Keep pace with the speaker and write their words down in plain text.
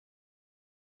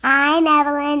I'm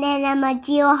Evelyn, and I'm a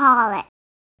geoholic.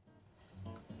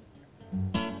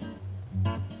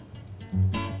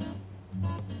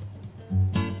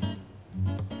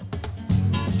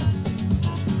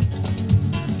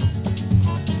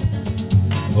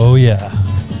 Oh, yeah.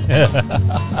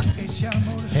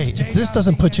 Hey, if this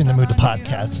doesn't put you in the mood to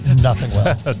podcast, nothing will.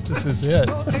 This is it.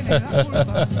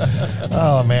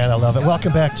 Oh, man, I love it.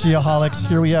 Welcome back, Geoholics.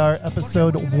 Here we are,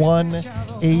 episode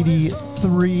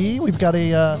 183. We've got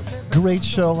a great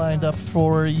show lined up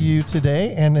for you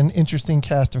today and an interesting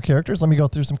cast of characters. Let me go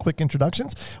through some quick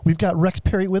introductions. We've got Rex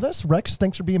Perry with us. Rex,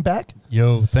 thanks for being back.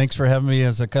 Yo, thanks for having me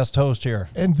as a guest host here.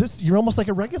 And you're almost like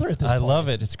a regular at this point. I love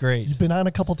it. It's great. You've been on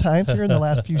a couple times here in the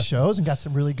last few shows and got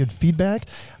some really good feedback.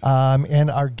 And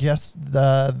our guest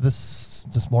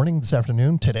this morning, this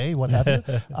afternoon, today, what have you,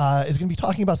 is going to be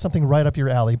talking about something right up your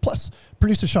alley. Plus,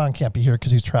 producer Sean can't be here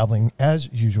because he's traveling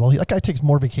as usual. That guy takes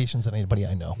more vacations than anybody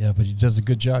I know. Yeah, but he does a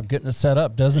good job getting it set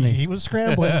up, doesn't he? He was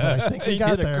scrambling, but I think he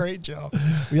got did there. a great job.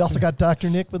 We also got Dr.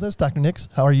 Nick with us. Dr. Nick,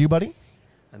 how are you, buddy?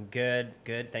 I'm good.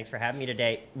 Thanks for having me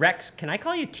today. Rex, can I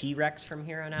call you T-Rex from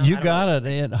here on out? You got it.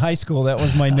 In high school, that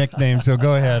was my nickname, so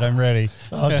go ahead. I'm ready.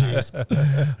 Oh, jeez.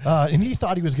 And he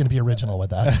thought he was going to be original with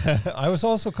that. I was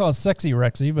also called Sexy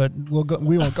Rexy, but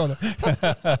we won't go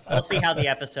there. We'll see how the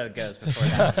episode goes before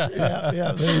that.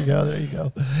 Yeah, there you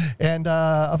go. And,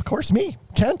 of course, me,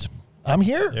 Kent. I'm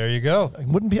here. There you go. I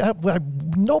wouldn't be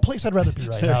no place I'd rather be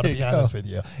right now, to be honest with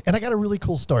you. And I got a really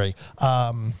cool story.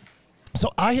 So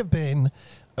I have been.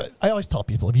 I always tell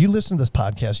people, if you listen to this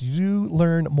podcast, you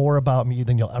learn more about me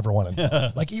than you'll ever want to know.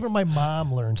 Like even my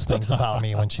mom learns things about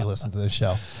me when she listens to this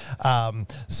show.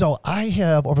 So I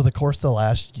have, over the course of the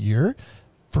last year,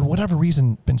 for whatever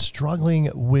reason, been struggling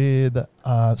with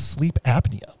sleep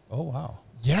apnea. Oh, wow.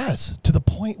 Yes, to the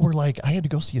point where like I had to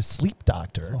go see a sleep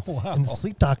doctor. Oh, wow. And the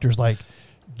sleep doctor's like,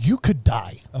 you could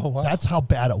die. Oh, wow. That's how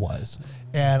bad it was.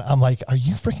 And I'm like, are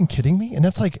you freaking kidding me? And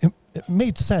that's like, it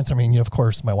made sense. I mean, of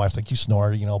course, my wife's like, you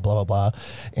snore, blah, blah, blah.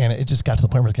 And it just got to the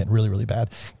point where it was getting really, really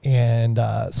bad. And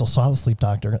so saw the sleep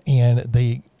doctor, and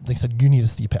they said, you need a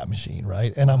CPAP machine,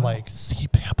 right? And I'm like,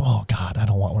 CPAP? Oh, God, I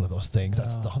don't want one of those things.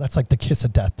 That's like the kiss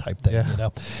of death type thing,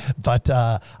 But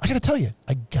I got to tell you,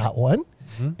 I got one.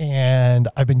 Mm-hmm. And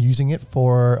I've been using it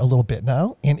for a little bit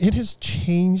now, and it has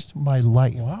changed my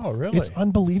life. Wow, really? It's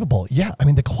unbelievable. Yeah, I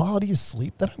mean, the quality of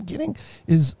sleep that I'm getting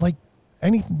is like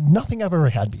nothing I've ever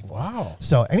had before. Wow.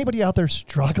 So anybody out there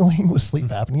struggling with sleep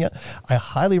apnea, I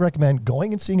highly recommend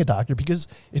going and seeing a doctor because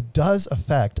it does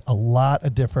affect a lot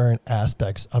of different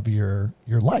aspects of your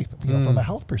life, from a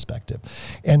health perspective.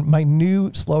 And my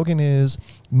new slogan is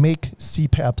make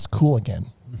CPAPs cool again.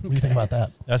 What do you think about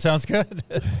that? That sounds good.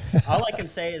 All I can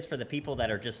say is for the people that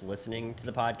are just listening to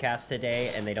the podcast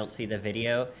today and they don't see the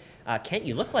video, Kent,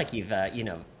 you look like you've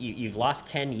lost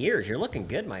 10 years. You're looking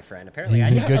good, my friend. Apparently,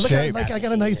 He's in good shape. I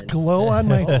got a nice glow on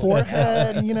my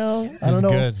forehead. I don't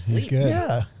know. He's good.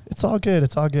 Yeah. It's all good.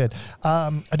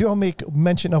 I do want to make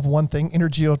mention of one thing.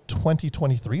 Intergeo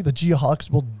 2023. The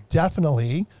Geoholics will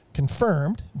definitely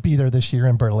confirmed be there this year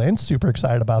in Berlin. Super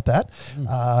excited about that.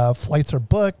 Flights are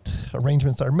booked,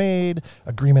 arrangements are made,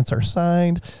 agreements are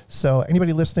signed. So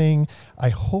anybody listening, I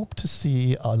hope to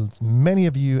see as many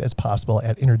of you as possible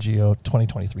at Intergeo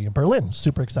 2023 in Berlin.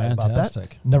 Super excited about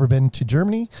that. Never been to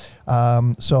Germany.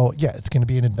 So yeah, it's going to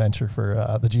be an adventure for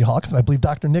the Geoholics, and I believe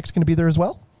Dr. Nick's going to be there as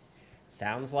well.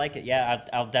 Sounds like it. Yeah,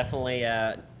 I'll definitely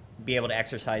be able to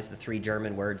exercise the 3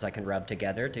 German words I can rub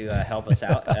together to help us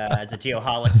out as the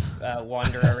Geoholics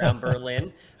wander around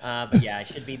Berlin. But yeah, I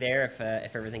should be there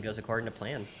if everything goes according to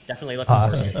plan. Definitely looking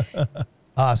forward to it.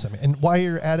 Awesome. And while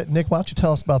you're at it, Nick, why don't you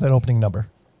tell us about that opening number?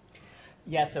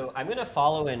 Yeah, so I'm going to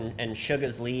follow in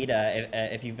Sugar's lead.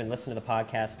 If you've been listening to the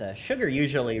podcast, Sugar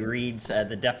usually reads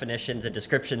the definitions and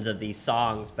descriptions of these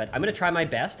songs, but I'm going to try my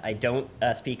best. I don't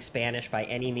speak Spanish by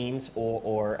any means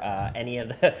or any of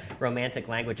the romantic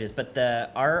languages, but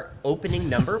our opening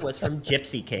number was from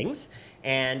Gypsy Kings.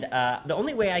 And the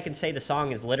only way I can say the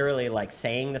song is literally like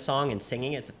saying the song and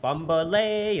singing. It's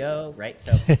Bamboleo, right?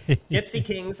 So Gypsy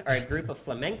Kings are a group of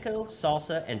flamenco,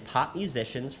 salsa, and pop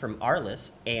musicians from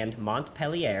Arles and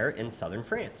Montpellier in southern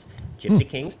France. Gypsy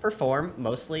Kings perform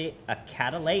mostly a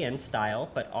Catalan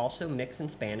style, but also mix in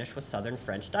Spanish with southern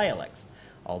French dialects.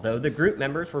 Although the group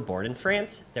members were born in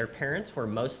France, their parents were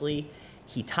mostly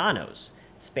Gitanos,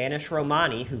 Spanish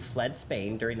Romani who fled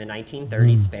Spain during the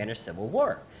 1930s Spanish Civil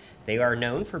War. They are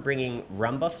known for bringing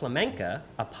rumba flamenca,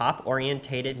 a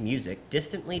pop-orientated music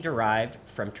distantly derived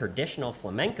from traditional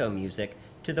flamenco music,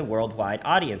 to the worldwide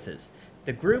audiences.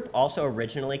 The group also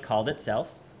originally called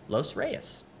itself Los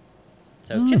Reyes.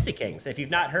 So Gypsy Kings, if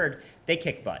you've not heard, they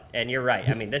kick butt. And you're right.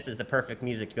 I mean, this is the perfect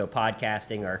music to go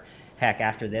podcasting, or heck,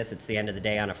 after this, it's the end of the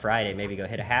day on a Friday. Maybe go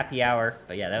hit a happy hour.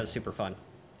 But yeah, that was super fun.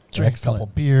 Drink a couple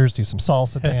beers, do some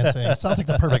salsa dancing. Sounds like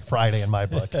the perfect Friday in my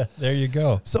book. There you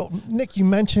go. So, Nick, you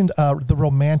mentioned the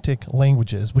romantic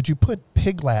languages. Would you put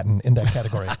Pig Latin in that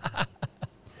category?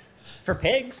 For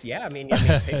pigs, yeah. I mean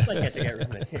pigs like get to get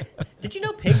rhythm. Did you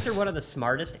know pigs are one of the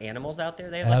smartest animals out there?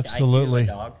 They have like Absolutely.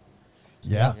 the IQ of a dog.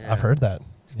 Yeah, I've heard that.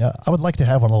 Yeah, I would like to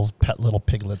have one of those pet little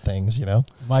piglet things, you know?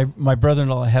 My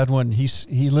brother-in-law had one.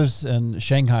 He lives in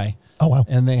Shanghai. Oh, wow.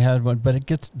 And they had one, but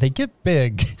they get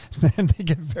big and they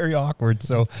get very awkward.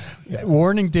 So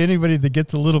warning to anybody that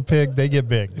gets a little pig, they get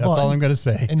big. That's all I'm going to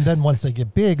say. And then once they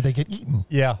get big, they get eaten.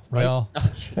 Yeah. Right? Well,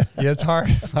 yeah, it's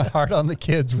hard on the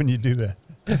kids when you do that.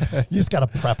 You just got to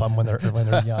prep them when they're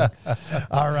young.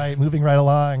 All right, moving right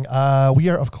along. We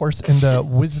are, of course, in the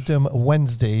Wisdom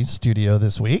Wednesdays studio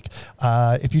this week.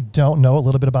 If you don't know a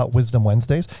little bit about Wisdom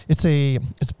Wednesdays, it's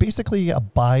basically a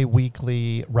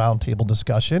bi-weekly roundtable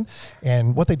discussion.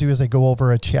 And what they do is they go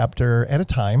over a chapter at a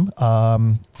time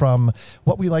from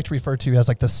what we like to refer to as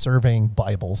like the serving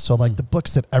Bibles. So like the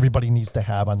books that everybody needs to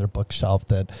have on their bookshelf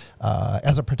that,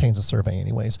 as it pertains to surveying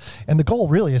anyways. And the goal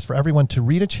really is for everyone to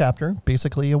read a chapter,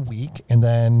 basically a week, and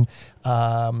then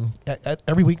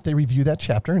every week they review that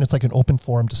chapter, and it's like an open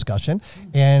forum discussion,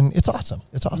 and it's awesome.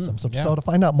 It's awesome. So to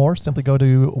find out more, simply go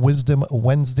to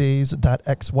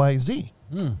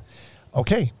wisdomwednesdays.xyz.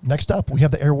 Okay, next up, we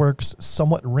have the Airworks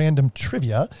Somewhat Random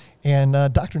Trivia, and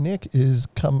Dr. Nick has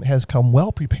come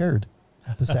well prepared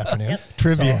this afternoon.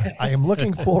 Trivia. So I am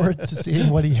looking forward to seeing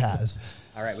what he has.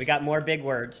 All right, we got more big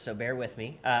words, so bear with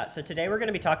me. So today we're going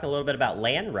to be talking a little bit about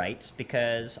land rights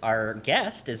because our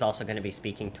guest is also going to be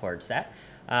speaking towards that.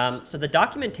 So the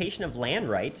documentation of land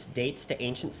rights dates to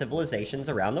ancient civilizations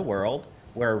around the world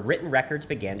where written records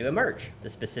began to emerge. The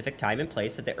specific time and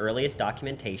place of the earliest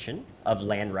documentation of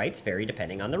land rights vary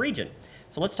depending on the region.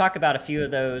 So let's talk about a few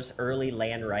of those early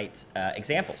land rights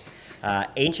examples.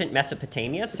 Ancient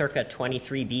Mesopotamia, circa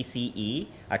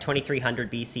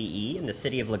 2300 BCE, in the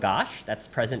city of Lagash, that's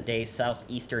present-day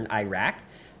southeastern Iraq.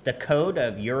 The Code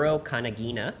of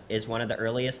Euro-Kanagina is one of the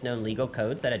earliest known legal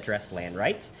codes that address land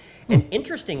rights. And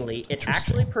interestingly, it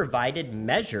actually provided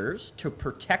measures to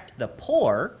protect the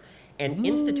poor and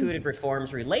instituted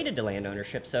reforms related to land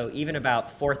ownership. So even about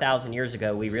 4,000 years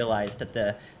ago, we realized that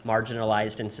the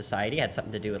marginalized in society had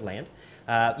something to do with land.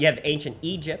 You have ancient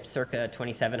Egypt, circa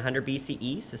 2700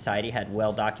 BCE. Society had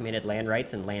well-documented land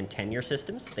rights and land tenure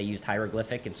systems. They used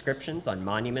hieroglyphic inscriptions on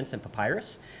monuments and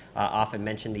papyrus, often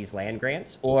mention these land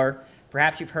grants. Or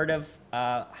perhaps you've heard of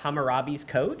Hammurabi's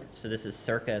Code. So this is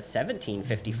circa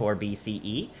 1754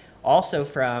 BCE, also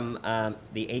from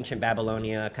the ancient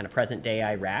Babylonia, kind of present-day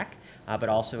Iraq, but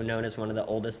also known as one of the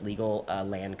oldest legal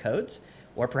land codes.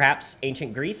 Or perhaps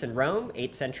ancient Greece and Rome,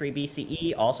 8th century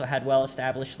BCE, also had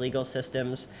well-established legal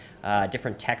systems,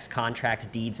 different text contracts,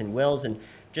 deeds, and wills. And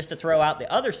just to throw out the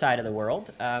other side of the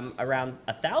world, around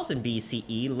 1000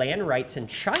 BCE, land rights in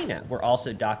China were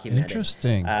also documented.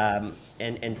 Interesting.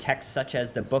 In texts such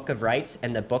as the Book of Rights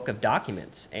and the Book of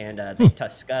Documents. And they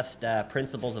discussed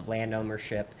principles of land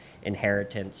ownership,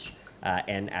 inheritance,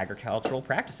 and agricultural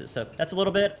practices. So that's a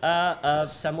little bit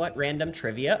of somewhat random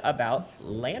trivia about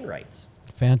land rights.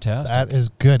 Fantastic. That is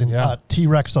good. And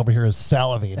T-Rex over here is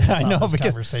salivating. I know, this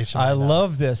because conversation I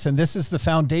love this. And this is the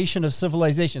foundation of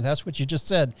civilization. That's what you just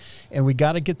said. And we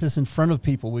got to get this in front of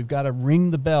people. We've got to ring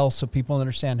the bell so people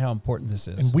understand how important this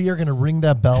is. And we are going to ring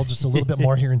that bell just a little bit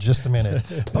more here in just a minute.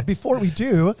 But before we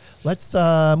do, let's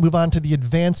move on to the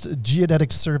Advanced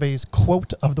Geodetic Surveys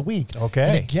quote of the week. Okay.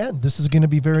 And again, this is going to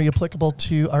be very applicable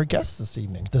to our guests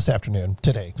this afternoon,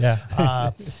 today. Yeah.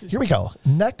 Here we go.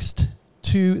 Next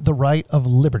to the right of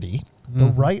liberty, the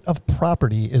right of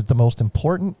property is the most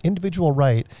important individual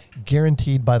right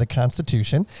guaranteed by the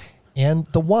Constitution, and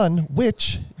the one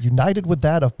which, united with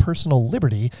that of personal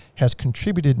liberty, has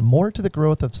contributed more to the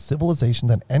growth of civilization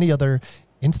than any other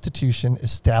institution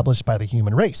established by the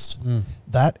human race.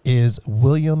 That is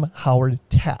William Howard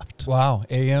Taft. Wow.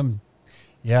 AM.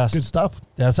 Yes. Good stuff.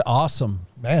 That's awesome.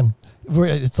 Man,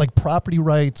 it's like property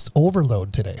rights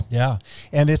overload today. Yeah,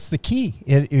 and it's the key.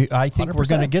 I think 100%. we're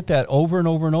going to get that over and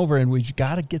over and over, and we've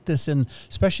got to get this in,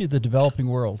 especially the developing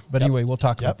world. But anyway, we'll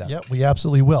talk about that. Yep, we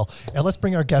absolutely will. And let's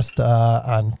bring our guest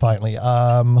on finally.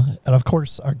 And of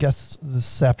course, our guest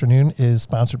this afternoon is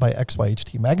sponsored by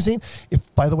XYHT Magazine.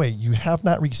 If, by the way, you have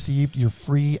not received your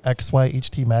free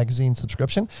XYHT Magazine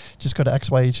subscription, just go to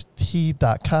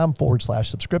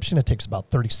xyht.com/subscription. It takes about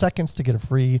 30 seconds to get a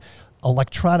free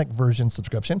electronic version version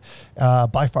subscription.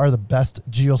 By far the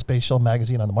best geospatial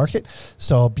magazine on the market.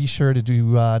 So be sure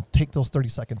to take those 30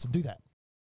 seconds to do that.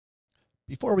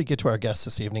 Before we get to our guests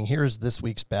this evening, here's this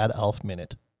week's Bad Elf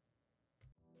Minute.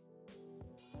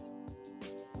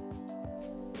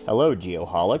 Hello,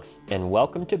 Geoholics, and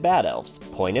welcome to Bad Elf's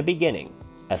Point of Beginning,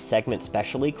 a segment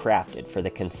specially crafted for the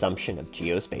consumption of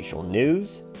geospatial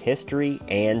news, history,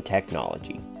 and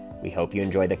technology. We hope you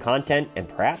enjoy the content and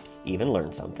perhaps even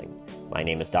learn something. My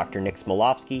name is Dr. Nick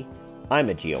Smolofsky. I'm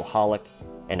a geoholic,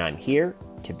 and I'm here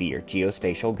to be your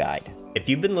geospatial guide. If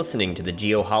you've been listening to the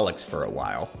Geoholics for a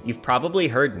while, you've probably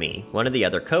heard me, one of the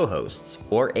other co-hosts,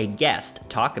 or a guest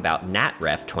talk about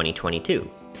NatRef 2022.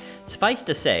 Suffice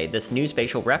to say, this new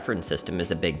spatial reference system is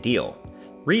a big deal.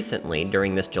 Recently,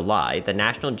 during this July, the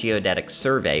National Geodetic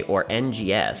Survey, or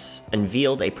NGS,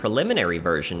 unveiled a preliminary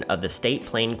version of the State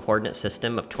Plane Coordinate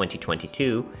System of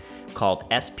 2022 called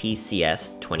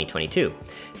SPCS 2022.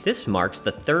 This marks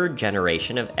the third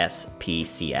generation of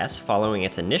SPCS, following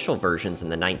its initial versions in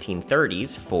the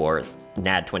 1930s for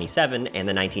NAD 27 and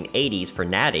the 1980s for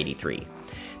NAD 83.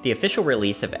 The official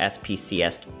release of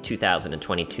SPCS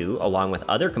 2022, along with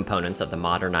other components of the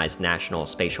modernized National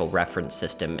Spatial Reference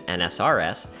System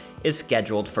NSRS, is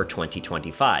scheduled for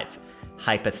 2025.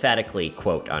 Hypothetically,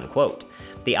 quote unquote.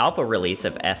 The alpha release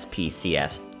of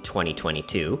SPCS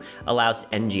 2022 allows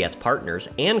NGS partners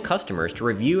and customers to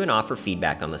review and offer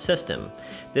feedback on the system.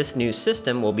 This new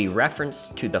system will be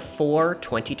referenced to the 4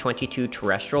 2022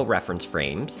 terrestrial reference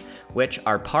frames, which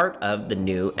are part of the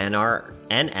new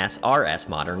NSRS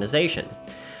modernization.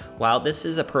 While this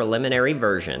is a preliminary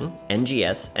version,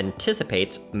 NGS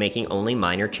anticipates making only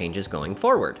minor changes going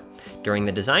forward. During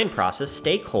the design process,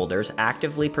 stakeholders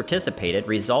actively participated,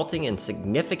 resulting in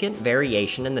significant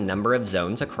variation in the number of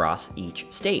zones across each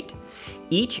state.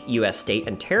 Each U.S. state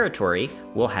and territory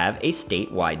will have a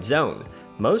statewide zone.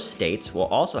 Most states will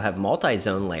also have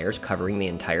multi-zone layers covering the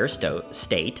entire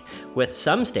state, with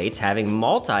some states having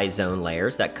multi-zone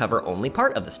layers that cover only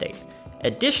part of the state.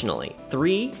 Additionally,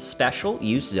 3 special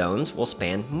use zones will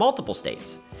span multiple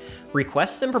states.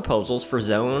 Requests and proposals for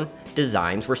zone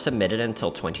designs were submitted until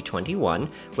 2021,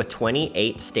 with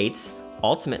 28 states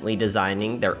ultimately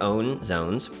designing their own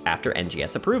zones after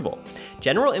NGS approval.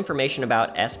 General information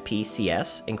about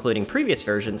SPCS, including previous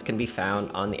versions, can be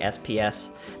found on the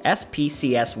SPCS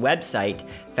website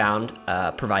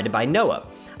provided by NOAA.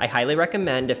 I highly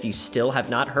recommend, if you still have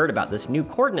not heard about this new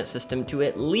coordinate system, to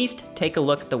at least take a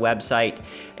look at the website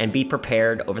and be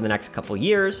prepared over the next couple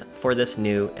years for this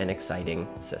new and exciting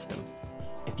system.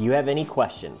 If you have any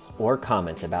questions or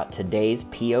comments about today's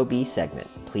POB segment,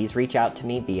 please reach out to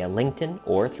me via LinkedIn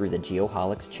or through the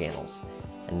Geoholics channels.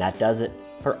 And that does it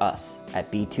for us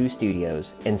at B2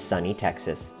 Studios in sunny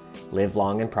Texas. Live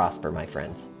long and prosper, my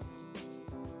friends.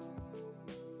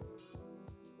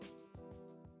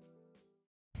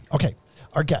 Okay,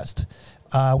 our guest.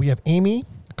 We have Amy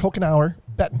Coughenour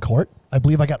Betancourt. I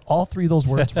believe I got all 3 of those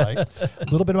words right. A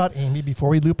little bit about Amy before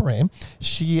we loop her in.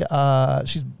 She's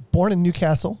born in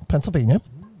Newcastle, Pennsylvania.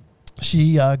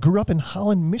 She grew up in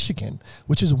Holland, Michigan,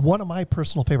 which is one of my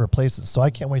personal favorite places. So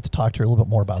I can't wait to talk to her a little bit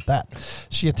more about that.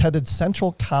 She attended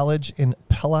Central College in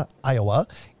Pella, Iowa,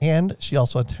 and she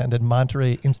also attended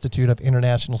Monterey Institute of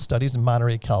International Studies in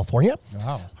Monterey, California.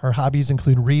 Wow. Her hobbies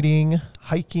include reading,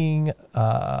 hiking,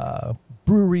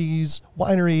 breweries,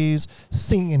 wineries,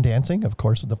 singing and dancing, of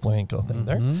course, with the flamenco thing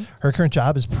there. Her current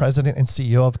job is president and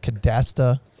CEO of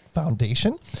Cadasta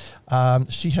Foundation.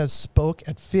 She has spoke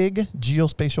at FIG,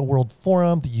 Geospatial World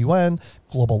Forum, the UN,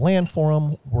 Global Land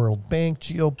Forum, World Bank,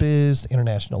 GeoBiz,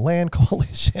 International Land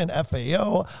Coalition,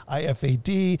 FAO,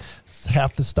 IFAD.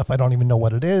 Half the stuff I don't even know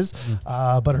what it is,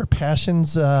 but her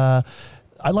passions, I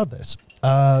love this.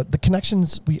 The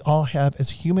connections we all have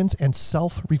as humans and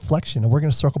self-reflection, and we're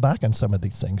going to circle back on some of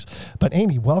these things. But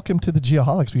Amy, welcome to the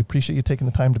Geoholics. We appreciate you taking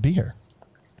the time to be here.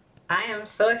 I am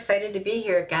so excited to be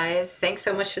here, guys. Thanks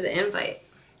so much for the invite.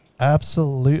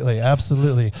 Absolutely,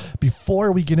 absolutely.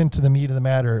 Before we get into the meat of the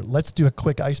matter, let's do a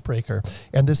quick icebreaker.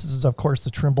 And this is, of course, the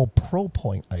Trimble Pro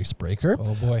Point icebreaker.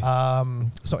 Oh, boy.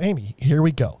 So, Amy, here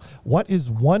we go. What is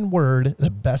one word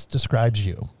that best describes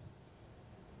you?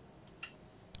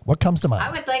 What comes to mind?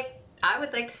 I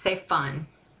would like to say fun.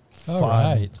 All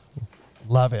right.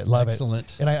 Love it.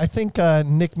 Excellent. And I think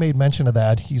Nick made mention of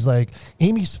that. He's like,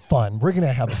 Amy's fun. We're going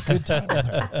to have a good time with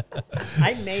her.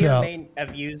 I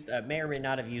may or may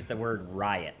not have used the word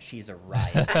riot. She's a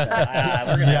riot. So,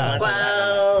 we're gonna Yes.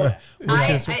 Well,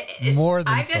 I'm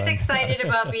just fun. excited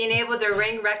about being able to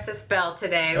ring Rex's bell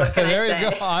today. What can There I say?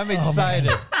 you go. I'm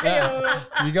excited. Yeah.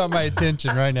 You got my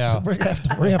attention right now. We're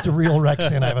gonna have to reel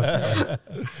Rex in, I have a feeling.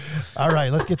 All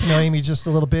right, let's get to know Amy just a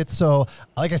little bit. So,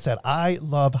 like I said, I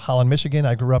love Holland, Michigan.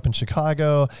 I grew up in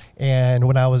Chicago, and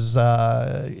when I was,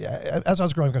 as I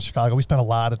was growing up in Chicago, we spent a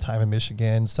lot of time in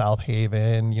Michigan, South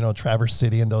Haven, Traverse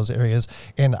City, and those areas.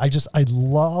 And I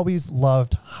always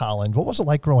loved Holland. What was it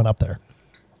like growing up there?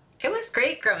 It was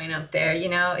great growing up there.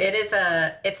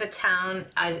 It's a town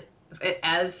as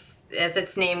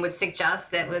its name would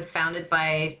suggest that was founded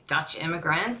by Dutch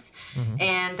immigrants,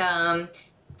 and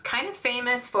kind of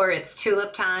famous for its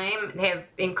tulip time. They have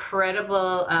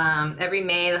incredible, every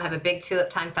May they'll have a big tulip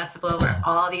time festival where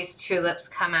all these tulips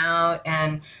come out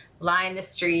and line the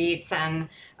streets, and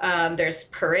there's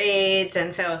parades.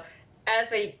 And so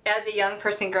as a young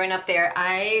person growing up there,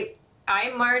 I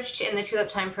marched in the tulip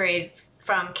time parade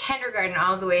from kindergarten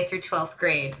all the way through 12th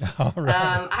grade. All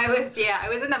right. I was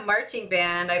in the marching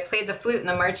band. I played the flute in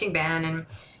the marching band, and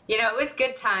it was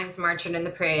good times marching in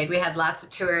the parade. We had lots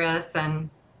of tourists, and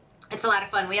it's a lot of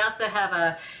fun. We also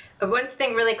have one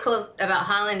thing really cool about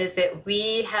Holland is that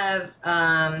we have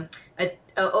a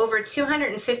over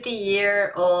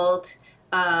 250-year-old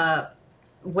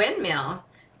windmill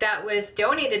that was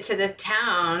donated to the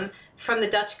town from the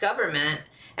Dutch government.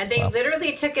 And they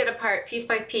literally took it apart piece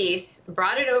by piece,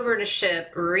 brought it over in a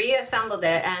ship, reassembled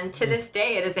it, and to this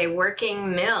day it is a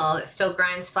working mill that still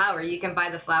grinds flour. You can buy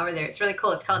the flour there. It's really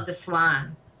cool. It's called the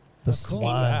Swan. The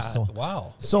Swan.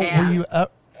 Wow. So Yeah. were you...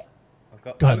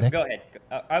 Go ahead, Nick. Go ahead.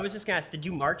 I was just going to ask, did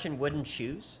you march in wooden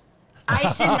shoes?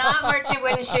 I did not march in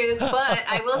wooden shoes, but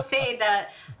I will say that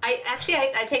I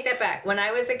take that back. When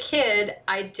I was a kid,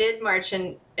 I did march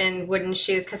in wooden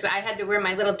shoes because I had to wear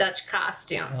my little Dutch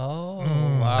costume. Oh,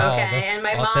 wow. Okay, That's and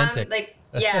my authentic. mom,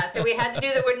 so we had to do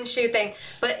the wooden shoe thing.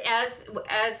 But as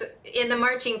in the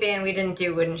marching band, we didn't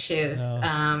do wooden shoes.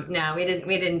 No, we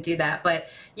didn't do that. But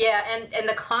yeah, and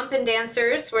the Klompen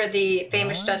dancers were the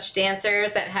famous Dutch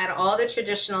dancers that had all the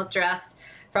traditional dress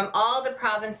from all the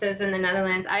provinces in the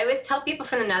Netherlands. I always tell people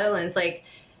from the Netherlands, like,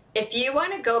 if you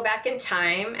want to go back in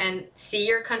time and see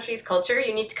your country's culture,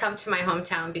 you need to come to my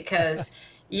hometown because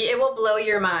it will blow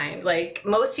your mind. Like,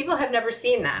 most people have never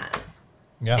seen that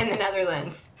in the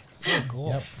Netherlands. So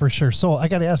cool. Yep, for sure. So I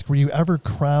got to ask, were you ever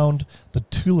crowned the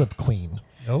Tulip Queen?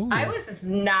 Oh. I was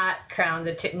not crowned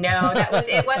it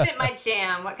wasn't my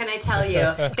jam. What can I tell you?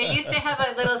 They used to have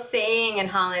a little saying in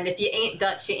Holland, if you ain't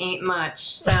Dutch, you ain't much.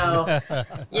 So,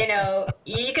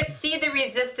 you could see the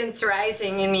resistance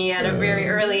rising in me at a very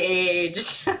early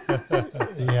age.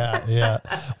 Yeah.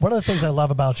 One of the things I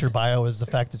love about your bio is the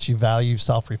fact that you value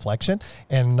self-reflection.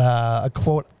 And a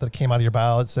quote that came out of your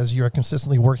bio, it says you are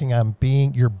consistently working on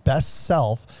being your best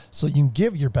self so you can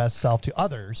give your best self to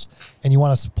others, and you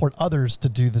want to support others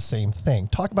to do the same thing.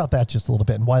 Talk about that just a little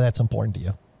bit and why that's important to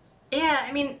you. Yeah,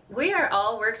 I mean, we are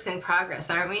all works in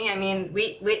progress, aren't we? I mean,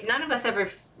 we none of us ever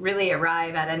really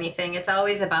arrive at anything. It's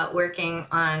always about working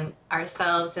on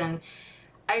ourselves, and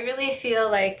I really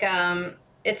feel like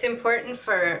it's important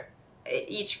for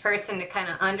each person to kind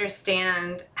of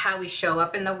understand how we show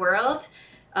up in the world,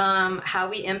 how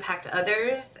we impact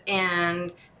others,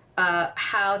 and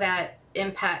how that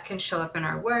impact can show up in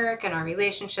our work and our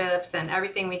relationships and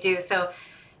everything we do. So,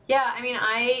 yeah, I mean,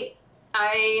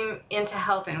 I'm into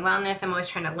health and wellness. I'm always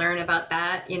trying to learn about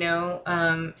that,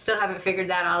 still haven't figured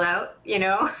that all out,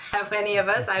 have any of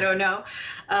us, I don't know.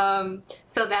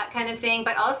 So that kind of thing,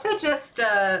 but also just,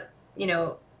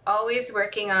 always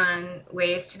working on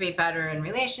ways to be better in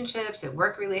relationships, in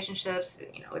work relationships,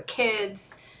 with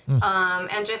kids,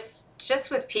 and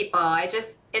just with people.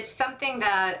 It's something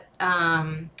that,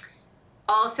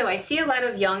 also, I see a lot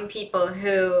of young people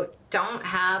who don't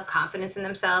have confidence in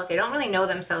themselves. They don't really know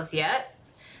themselves yet.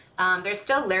 They're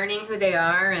still learning who they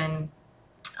are and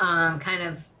kind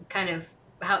of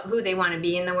who they want to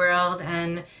be in the world.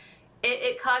 And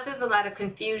it causes a lot of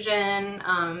confusion.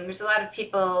 There's a lot of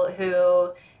people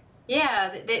who,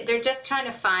 they're just trying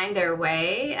to find their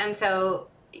way. And so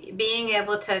being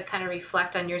able to kind of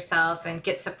reflect on yourself and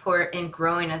get support in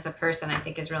growing as a person, I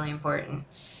think is really important.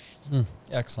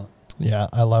 Excellent. Yeah,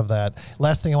 I love that.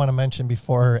 Last thing I want to mention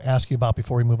before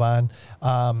we move on,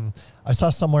 I saw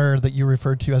somewhere that you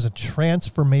referred to as a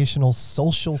transformational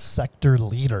social sector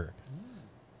leader.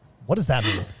 What does that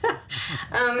mean?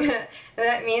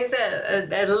 That means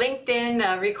that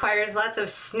LinkedIn requires lots of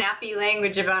snappy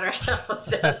language about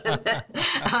ourselves, doesn't it?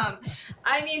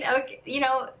 I mean, okay,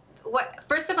 what?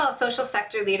 First of all, social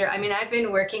sector leader. I mean, I've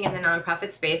been working in the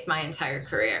nonprofit space my entire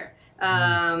career.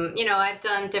 I've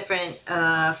done different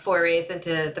forays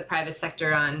into the private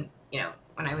sector on,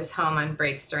 when I was home on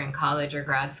breaks during college or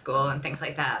grad school and things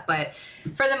like that. But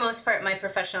for the most part, my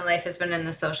professional life has been in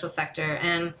the social sector.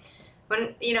 And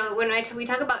when we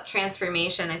talk about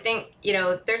transformation, I think,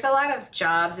 there's a lot of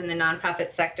jobs in the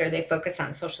nonprofit sector. They focus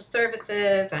on social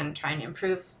services and trying to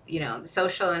improve, the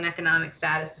social and economic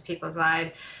status of people's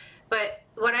lives. But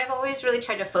what I've always really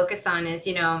tried to focus on is,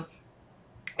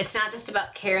 it's not just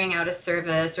about carrying out a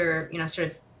service or,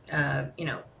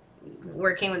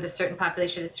 working with a certain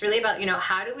population. It's really about,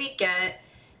 how do we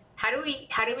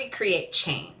create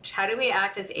change? How do we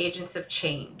act as agents of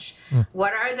change?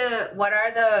 What are the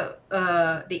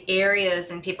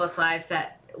areas in people's lives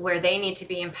where they need to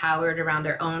be empowered around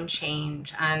their own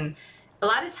change? And a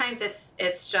lot of times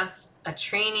it's just a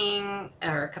training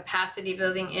or capacity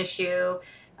building issue.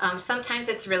 Sometimes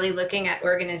it's really looking at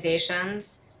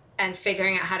organizations and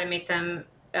figuring out how to make them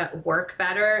work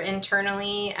better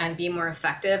internally and be more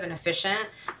effective and efficient.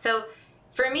 So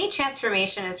for me,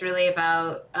 transformation is really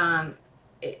about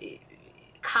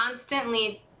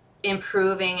constantly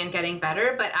improving and getting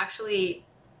better, but actually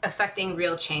affecting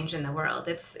real change in the world.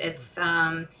 It's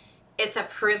a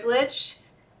privilege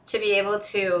to be able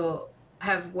to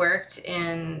have worked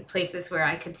in places where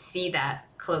I could see that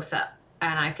close up,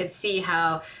 and I could see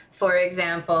how, for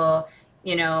example,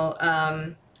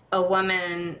 a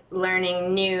woman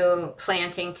learning new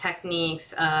planting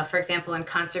techniques, for example, in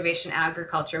conservation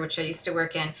agriculture, which I used to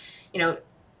work in,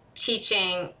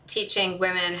 teaching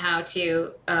women how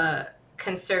to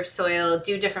conserve soil,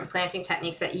 do different planting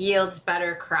techniques that yields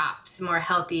better crops, more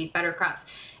healthy, better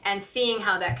crops, and seeing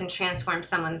how that can transform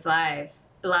someone's life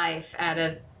at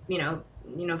a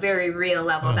very real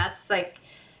level. That's like,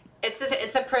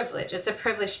 it's a privilege. It's a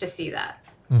privilege to see that,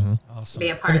 Awesome. be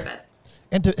a part of it.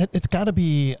 And it's got to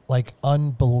be like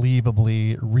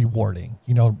unbelievably rewarding.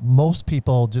 Most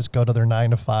people just go to their 9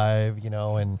 to 5,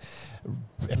 and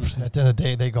at the end of the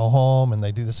day, they go home and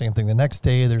they do the same thing the next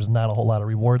day. There's not a whole lot of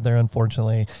reward there,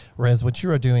 unfortunately. Whereas what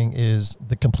you are doing is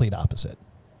the complete opposite.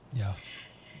 Yeah.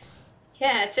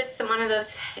 Yeah, it's just one of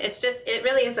those. It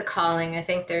really is a calling. I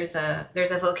think there's a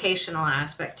vocational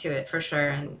aspect to it for sure,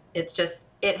 and it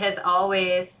has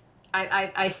always.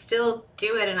 I still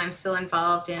do it, and I'm still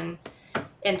involved in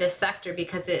this sector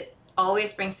because it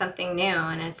always brings something new,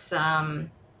 and it's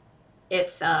something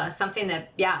that,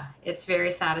 it's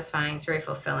very satisfying. It's very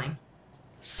fulfilling.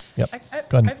 Yep. I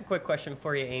have a quick question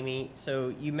for you, Amy.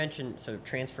 So you mentioned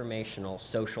transformational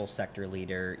social sector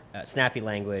leader, snappy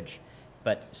language,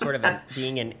 but sort of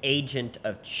being an agent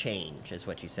of change is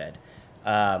what you said.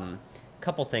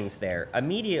 Couple things there.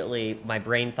 Immediately, my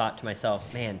brain thought to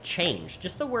myself, man, change.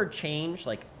 Just the word change,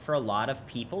 like for a lot of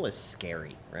people, is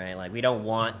scary, right? Like we don't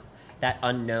want that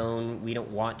unknown. We don't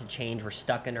want to change. We're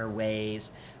stuck in our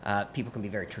ways. People can be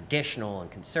very traditional and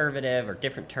conservative, or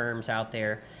different terms out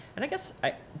there. And I guess,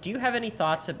 do you have any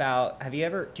thoughts about, do you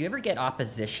ever get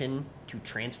opposition to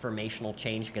transformational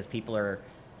change because people are,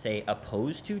 say,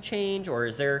 opposed to change? Or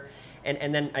is there,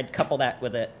 and then I'd couple that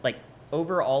with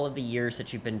over all of the years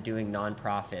that you've been doing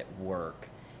nonprofit work,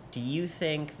 do you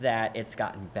think that it's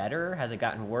gotten better? Has it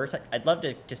gotten worse? I'd love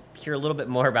to just hear a little bit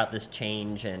more about this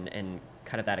change and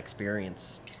kind of that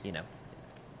experience,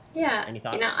 Yeah. Any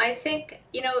thoughts? I think,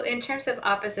 in terms of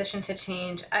opposition to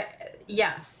change,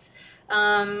 yes.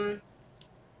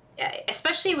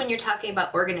 Especially when you're talking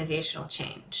about organizational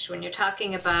change, when you're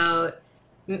talking about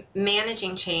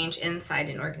managing change inside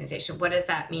an organization. What does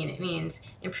that mean? It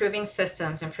means improving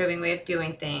systems, improving way of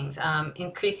doing things,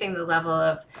 increasing the level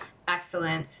of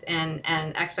excellence and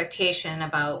expectation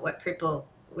about what people,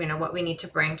 what we need to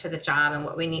bring to the job and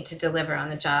what we need to deliver on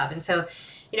the job. And so,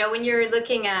 when you're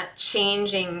looking at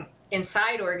changing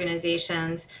inside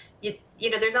organizations,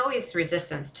 there's always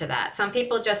resistance to that. Some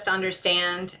people just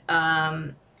understand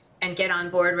and get on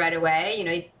board right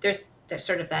away. There's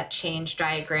sort of that change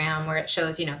diagram where it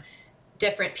shows,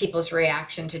 different people's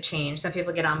reaction to change. Some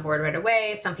people get on board right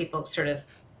away. Some people sort of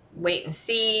wait and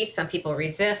see. Some people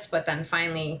resist, but then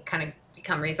finally kind of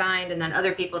become resigned. And then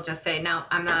other people just say, no,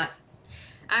 I'm not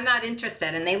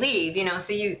interested. And they leave,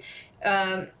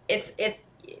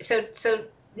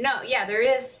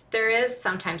 there is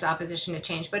sometimes opposition to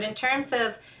change, but in terms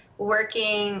of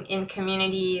working in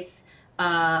communities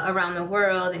around the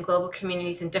world, in global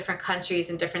communities in different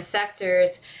countries and different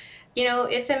sectors,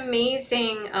 it's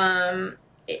amazing.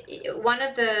 One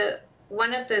of the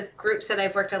one of the groups that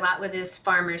I've worked a lot with is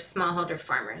farmers, smallholder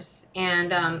farmers.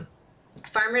 And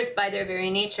farmers, by their very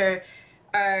nature,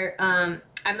 are,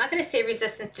 I'm not going to say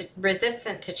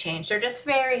resistant to change. They're just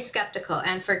very skeptical,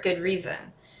 and for good reason,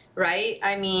 right?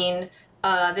 I mean,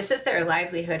 this is their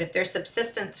livelihood. If they're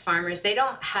subsistence farmers, they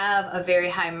don't have a very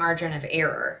high margin of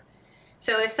error.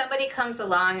 So if somebody comes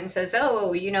along and says,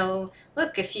 oh,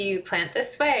 look, if you plant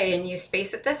this way and you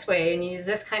space it this way and use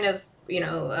this kind of,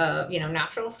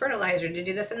 natural fertilizer to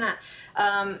do this and that,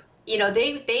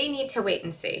 they need to wait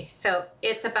and see. So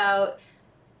it's about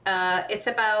a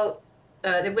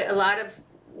lot of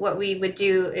what we would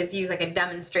do is use like a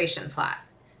demonstration plot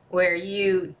where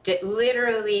you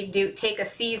literally take a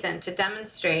season to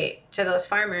demonstrate to those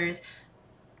farmers.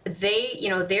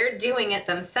 They're doing it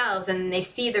themselves, and they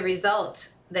see the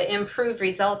result, the improved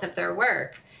result of their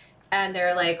work, and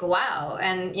they're like, wow.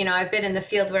 And I've been in the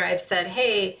field where I've said,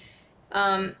 hey,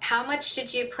 how much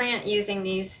did you plant using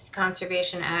these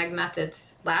conservation ag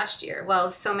methods last year?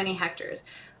 Well, so many hectares.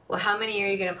 Well, how many are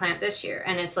you going to plant this year?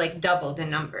 And it's like double the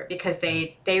number, because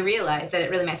they realize that it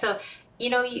really matters. So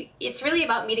it's really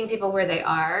about meeting people where they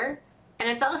are. And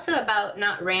it's also about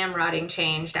not ramrodding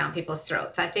change down people's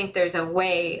throats. I think there's a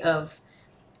way of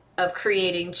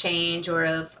creating change, or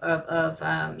of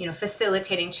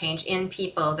facilitating change in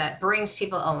people that brings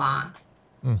people along.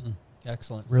 Mm-hmm.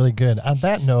 Excellent. Really good. On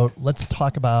that note, let's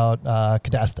talk about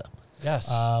Cadasta.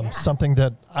 Yes. Something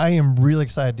that I am really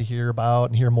excited to hear about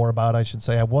and hear more about, I should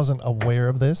say. I wasn't aware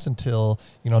of this until,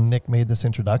 Nick made this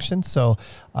introduction. So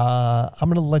I'm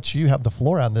going to let you have the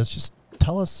floor on this. Just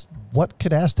tell us what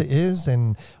Cadasta is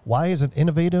and why is it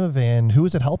innovative and who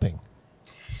is it helping?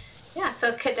 Yeah,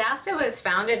 so Cadasta was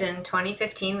founded in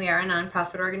 2015. We are a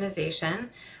nonprofit organization,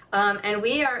 and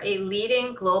we are a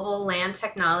leading global land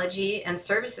technology and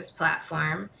services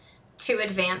platform to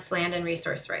advance land and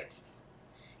resource rights.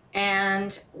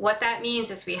 And what that means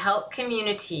is we help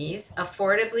communities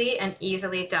affordably and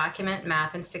easily document,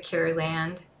 map, and secure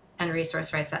land and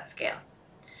resource rights at scale.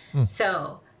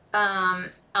 So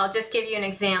I'll just give you an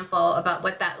example about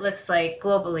what that looks like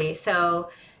globally. So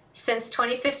since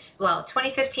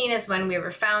 2015 is when we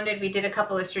were founded. We did a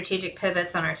couple of strategic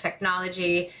pivots on our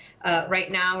technology.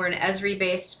 Right now we're an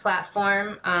Esri-based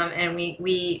platform, and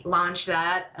we launched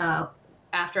that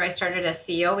after I started as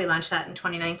CEO. We launched that in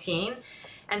 2019.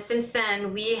 And since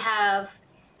then, we have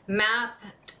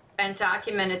mapped and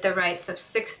documented the rights of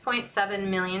 6.7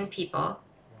 million people.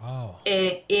 Wow.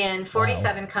 In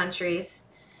 47 countries.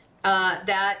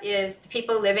 That is the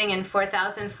people living in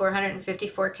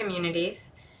 4,454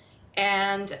 communities.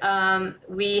 And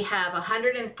we have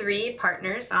 103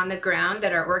 partners on the ground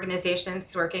that are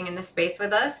organizations working in the space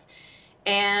with us.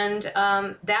 And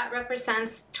that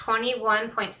represents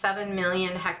 21.7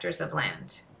 million hectares of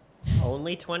land.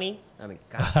 Only 20? I mean,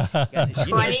 God. You guys,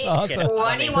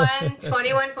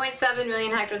 21.7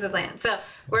 million hectares of land. So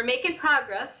we're making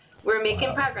progress.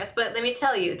 But let me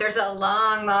tell you, there's a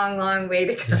long, long, long way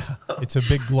to go. Yeah, it's a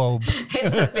big globe.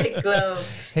 It's a big globe.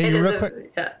 Hey, real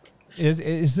quick,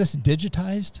 is this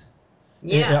digitized?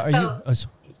 Yeah.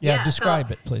 Describe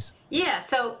it, please. Yeah.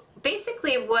 So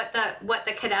basically, what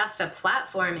the Cadasta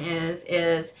platform is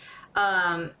it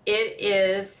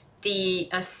is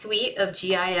a suite of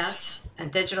GIS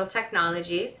and digital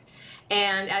technologies.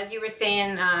 And as you were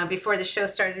saying before the show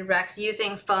started, Rex,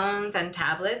 using phones and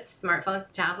tablets, smartphones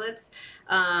and tablets,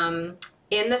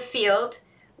 in the field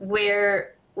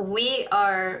where we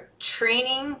are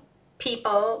training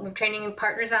people, we're training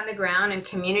partners on the ground and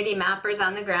community mappers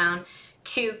on the ground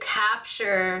to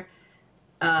capture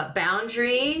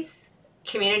boundaries,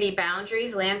 community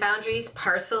boundaries, land boundaries,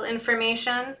 parcel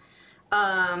information,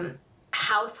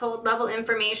 household level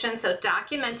information. So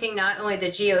documenting not only the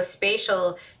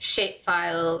geospatial shape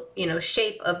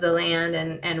of the land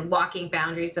and walking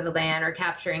boundaries of the land or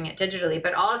capturing it digitally,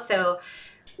 but also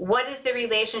what is the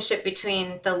relationship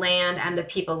between the land and the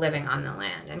people living on the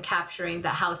land, and capturing the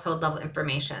household level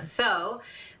information. So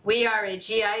we are a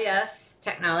GIS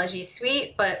technology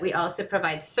suite, but we also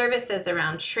provide services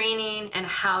around training and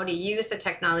how to use the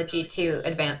technology to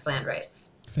advance land rights.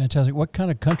 Fantastic. What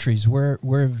kind of countries? Where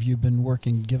have you been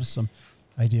working? Give us some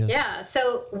ideas. Yeah,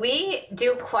 so we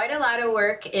do quite a lot of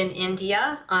work in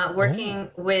India,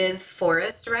 working with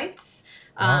forest rights.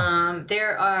 Wow.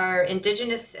 There are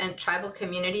indigenous and tribal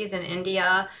communities in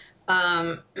India.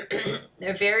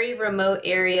 They're very remote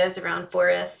areas around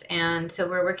forests, and so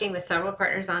we're working with several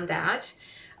partners on that.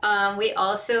 We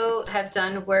also have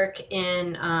done work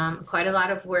in quite a lot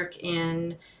of work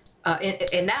in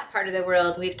that part of the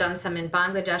world. We've done some in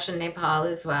Bangladesh and Nepal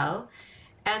as well.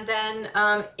 And then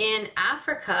in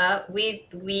Africa,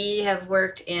 we have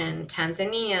worked in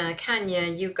Tanzania, Kenya,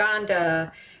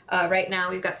 Uganda. Right now,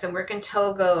 we've got some work in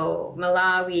Togo,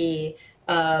 Malawi,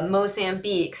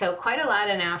 Mozambique. So quite a lot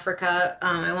in Africa.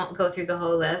 I won't go through the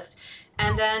whole list.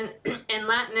 And then in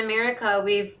Latin America,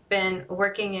 we've been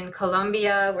working in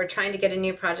Colombia. We're trying to get a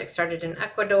new project started in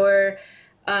Ecuador.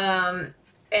 Actually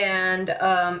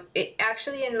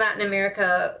in Latin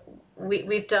America,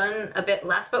 we've done a bit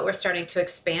less, but we're starting to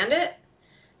expand it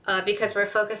because we're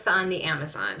focused on the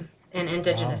Amazon and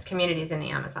indigenous communities in the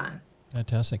Amazon.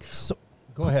 Fantastic. So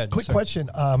Go ahead. Quick Sorry. question.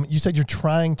 You said you're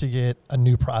trying to get a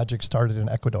new project started in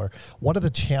Ecuador. What are the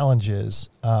challenges,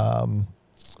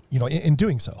 in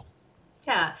doing so?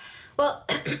 Yeah. Well,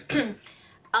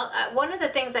 one of the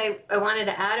things I wanted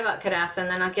to add about Cadasta, and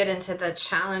then I'll get into the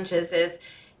challenges,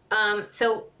 is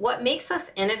so what makes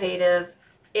us innovative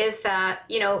is that,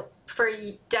 for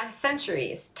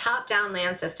centuries, top-down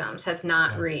land systems have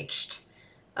not reached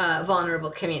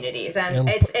vulnerable communities. And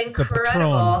it's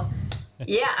incredible.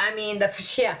 Yeah, I mean,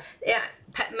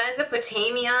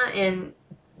 Mesopotamia in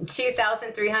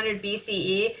 2300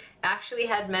 BCE actually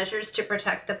had measures to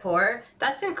protect the poor.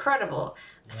 That's incredible.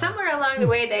 Somewhere along the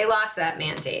way, they lost that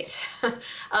mandate.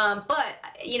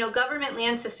 But, government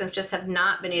land systems just have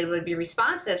not been able to be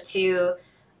responsive to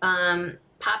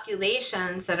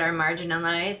populations that are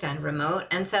marginalized and remote.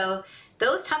 And so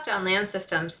those top-down land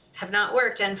systems have not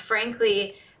worked. And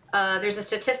frankly, there's a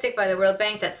statistic by the World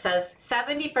Bank that says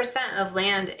 70% of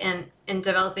land in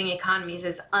developing economies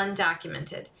is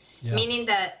undocumented, meaning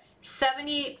that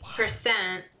 70%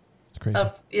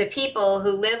 of the people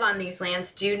who live on these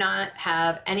lands do not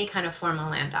have any kind of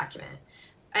formal land document.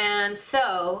 And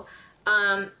so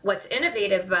what's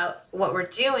innovative about what we're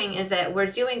doing is that we're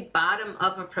doing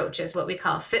bottom-up approaches, what we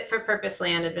call fit-for-purpose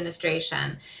land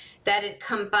administration, that it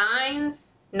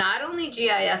combines not only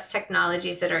GIS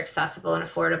technologies that are accessible and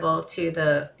affordable to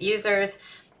the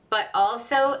users, but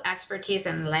also expertise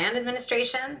in land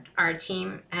administration. Our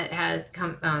team has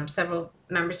come, several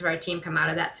members of our team come out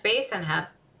of that space and have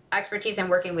expertise in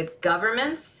working with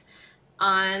governments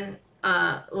on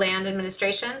land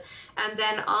administration. And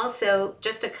then also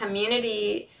just a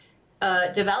community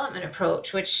development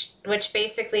approach, which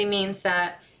basically means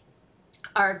that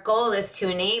our goal is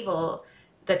to enable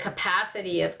the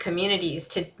capacity of communities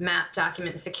to map,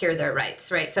 document, and secure their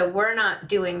rights, right? So we're not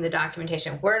doing the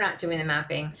documentation, we're not doing the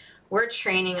mapping, we're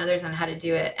training others on how to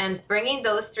do it. And bringing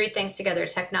those three things together,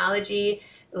 technology,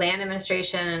 land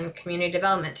administration, and community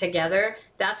development together,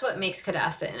 that's what makes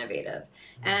Cadasta innovative.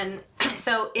 And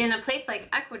so in a place like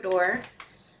Ecuador,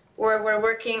 where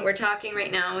we're talking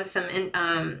right now with some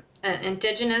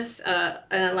indigenous,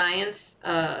 an alliance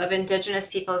of indigenous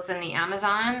peoples in the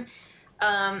Amazon,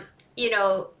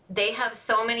 they have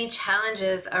so many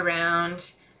challenges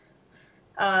around,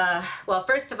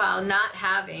 first of all, not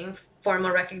having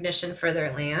formal recognition for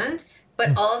their land,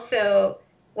 but also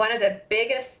one of the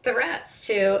biggest threats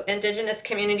to indigenous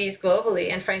communities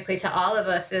globally, and frankly to all of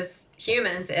us as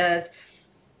humans, is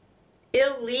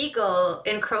illegal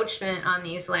encroachment on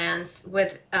these lands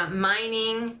with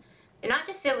mining, and not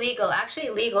just illegal, actually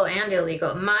legal and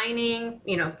illegal, mining,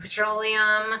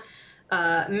 petroleum,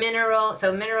 minerals,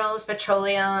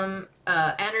 petroleum,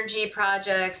 energy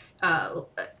projects,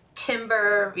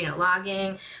 timber,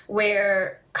 logging,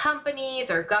 where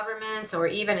companies or governments or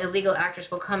even illegal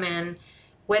actors will come in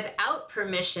without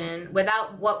permission,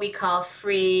 without what we call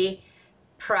free,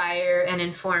 prior, and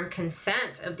informed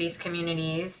consent of these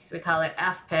communities. We call it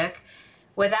FPIC.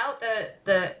 Without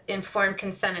the informed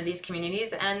consent of these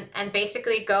communities, and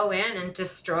basically go in and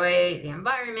destroy the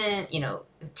environment,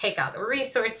 take out the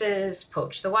resources,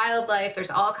 poach the wildlife.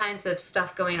 There's all kinds of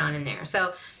stuff going on in there.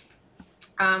 So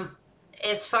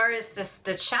as far as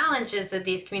the challenges of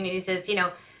these communities is,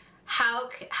 how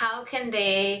can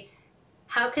they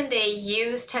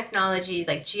use technology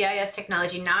like GIS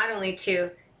technology not only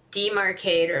to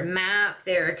demarcate or map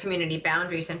their community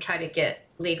boundaries and try to get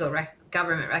legal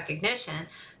government recognition,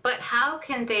 but how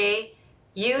can they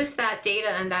use that data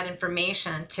and that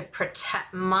information to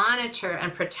monitor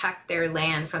and protect their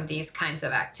land from these kinds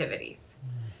of activities?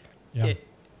 Yeah.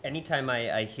 Anytime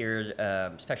I hear,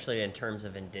 especially in terms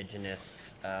of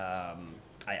indigenous, I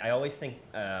always think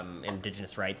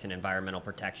indigenous rights and environmental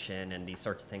protection and these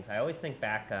sorts of things. I always think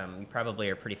back, you probably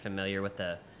are pretty familiar with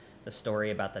the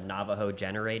story about the Navajo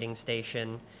generating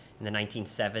station. In the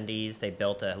 1970s, they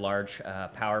built a large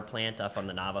power plant up on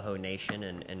the Navajo Nation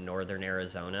in northern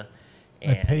Arizona.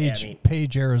 And,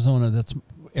 Page, Arizona. That's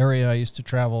area I used to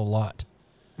travel a lot.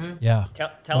 Yeah.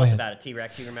 Tell us about it,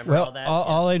 T-Rex. You remember all that?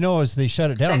 All I know is they shut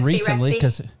it down Sexy recently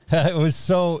because it was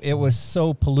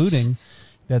so polluting,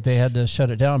 that they had to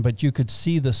shut it down. But you could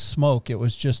see the smoke. It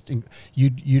was just,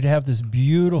 you'd have this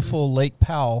beautiful Lake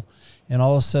Powell, and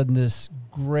all of a sudden this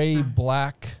gray,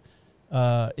 black,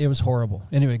 it was horrible.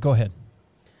 Anyway, go ahead.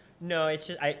 No, it's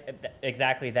just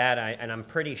exactly that. And I'm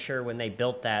pretty sure when they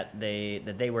built that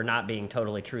they were not being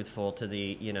totally truthful to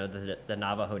the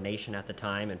Navajo Nation at the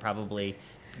time, and probably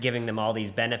giving them all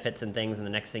these benefits and things. And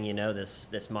the next thing you know,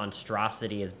 this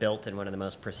monstrosity is built in one of the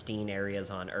most pristine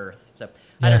areas on Earth. So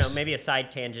I don't know, maybe a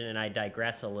side tangent, and I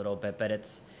digress a little bit, but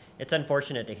it's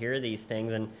unfortunate to hear these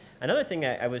things. And another thing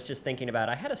I was just thinking about,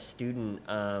 I had a student.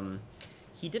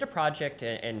 He did a project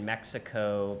in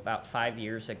Mexico about 5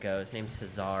 years ago. His name's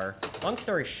Cesar. Long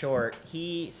story short,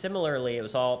 it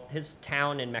was all his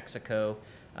town in Mexico.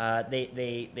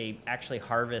 They actually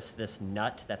harvest this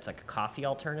nut that's like a coffee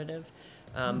alternative.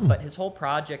 But his whole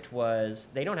project was,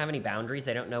 they don't have any boundaries.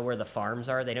 They don't know where the farms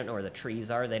are. They don't know where the trees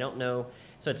are. They don't know.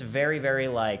 So it's very, very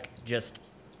like just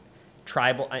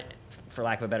tribal, for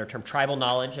lack of a better term, tribal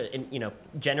knowledge, and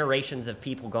generations of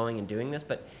people going and doing this.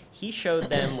 But he showed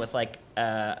them with like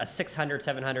a $600,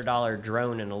 $700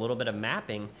 drone and a little bit of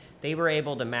mapping. They were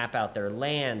able to map out their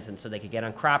lands, and so they could get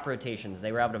on crop rotations.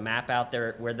 They were able to map out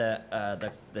where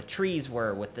the trees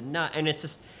were with the nut, and it's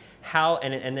just how.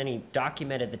 And then he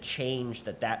documented the change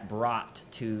that brought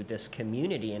to this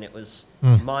community, and it was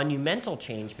monumental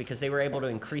change, because they were able to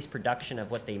increase production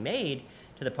of what they made,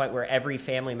 to the point where every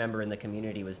family member in the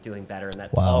community was doing better, and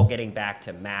that's all getting back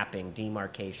to mapping,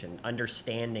 demarcation,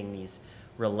 understanding these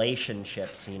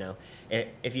relationships.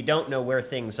 If you don't know where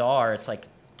things are, it's like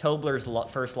Tobler's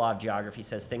first law of geography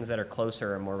says things that are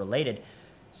closer are more related.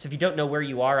 So if you don't know where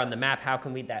you are on the map, how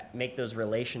can we make those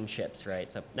relationships,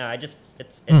 right? So no,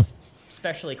 it's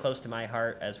especially close to my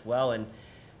heart as well. And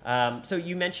so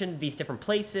you mentioned these different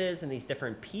places and these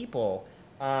different people.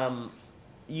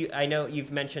 I know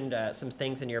you've mentioned some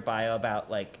things in your bio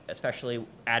about, like, especially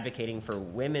advocating for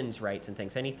women's rights and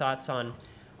things. Any thoughts on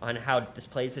how this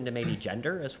plays into maybe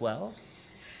gender as well?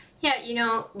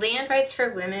 Yeah, land rights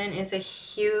for women is a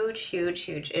huge, huge,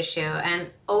 huge issue.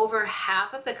 And over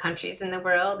half of the countries in the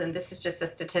world, and this is just a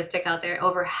statistic out there,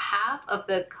 over half of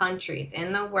the countries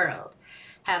in the world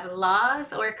have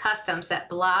laws or customs that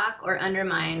block or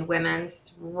undermine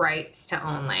women's rights to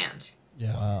own land.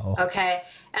 Yeah. Wow. Okay.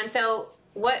 And so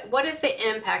what is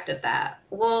the impact of that?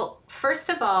 Well, first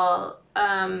of all,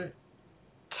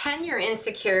 tenure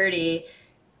insecurity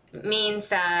means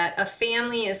that a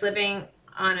family is living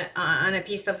on a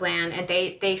piece of land, and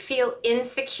they feel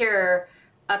insecure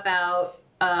about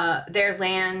their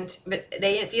land, but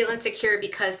they feel insecure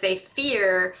because they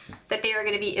fear that they are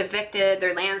going to be evicted,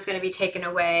 their land's going to be taken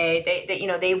away.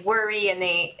 They worry, and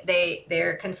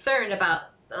they're concerned about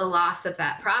the loss of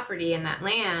that property and that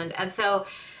land. And so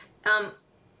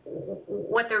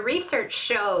what the research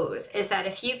shows is that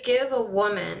if you give a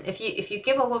woman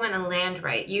a land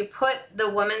right, you put the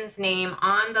woman's name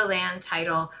on the land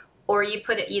title, or you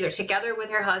put it either together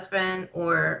with her husband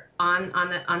or on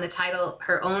the title,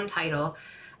 her own title.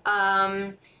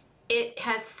 It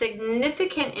has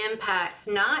significant impacts,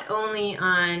 not only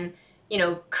on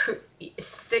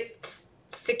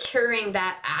securing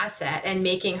that asset and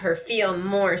making her feel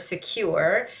more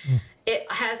secure.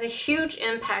 It has a huge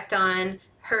impact on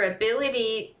her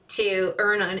ability to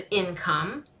earn an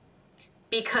income,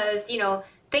 because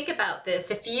think about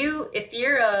this. If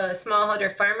you're a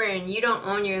smallholder farmer and you don't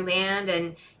own your land,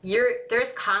 and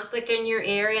there's conflict in your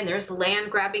area and there's land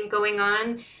grabbing going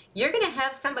on, you're going to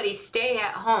have somebody stay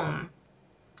at home.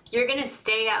 You're going to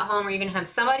stay at home, or you're going to have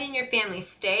somebody in your family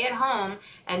stay at home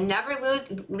and never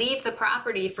leave the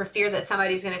property for fear that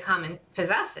somebody's going to come and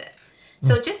possess it.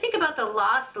 So just think about the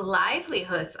lost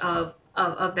livelihoods of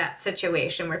that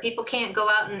situation, where people can't go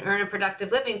out and earn a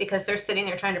productive living because they're sitting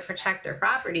there trying to protect their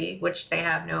property, which they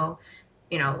have no,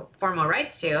 formal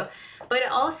rights to. But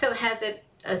it also has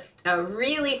a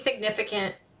really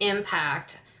significant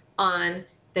impact on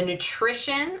the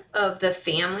nutrition of the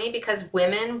family, because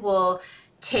women will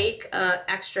take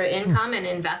extra income and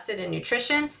invest it in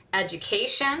nutrition,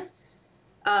 education,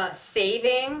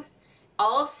 savings.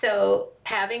 Also,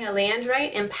 having a land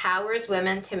right empowers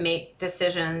women to make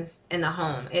decisions in the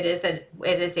home. It is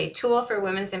a tool for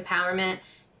women's empowerment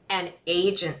and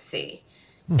agency.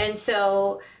 And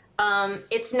so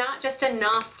it's not just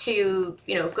enough to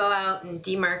go out and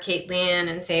demarcate land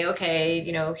and say, okay,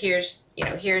 here's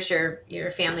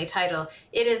your family title.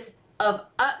 It is of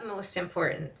utmost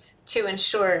importance to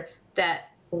ensure that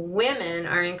women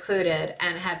are included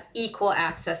and have equal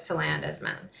access to land as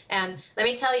men. And let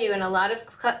me tell you, in a lot of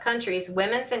countries,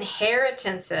 women's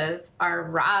inheritances are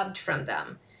robbed from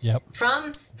them. Yep.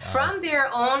 From their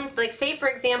own, like, say, for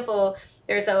example,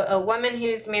 there's a woman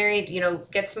who's married,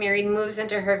 gets married, moves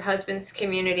into her husband's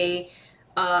community.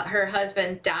 Her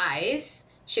husband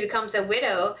dies. She becomes a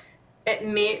widow.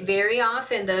 Very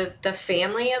often the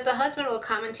family of the husband will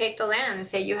come and take the land and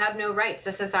say, you have no rights.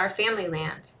 This is our family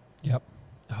land. Yep.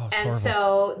 Oh, it's And horrible.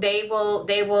 so they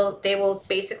will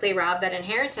basically rob that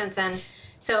inheritance. And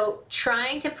so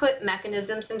trying to put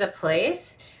mechanisms into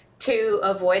place to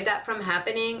avoid that from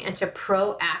happening and to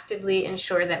proactively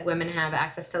ensure that women have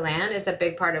access to land is a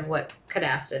big part of what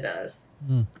Cadasta does.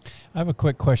 I have a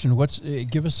quick question.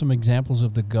 Give us some examples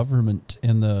of the government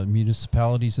and the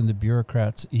municipalities and the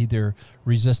bureaucrats, either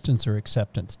resistance or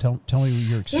acceptance. Tell me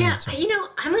your experience. Yeah,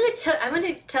 I'm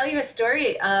gonna tell you a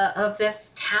story of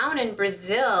this town in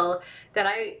Brazil that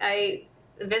I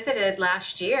visited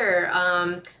last year.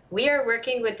 We are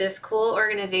working with this cool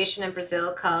organization in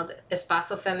Brazil called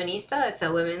Espaço Feminista. It's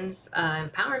a women's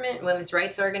empowerment, women's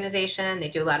rights organization. They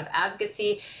do a lot of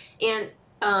advocacy. And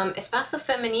Espaço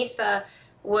Feminista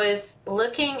was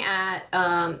looking at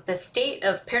the state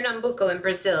of Pernambuco in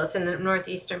Brazil. It's in the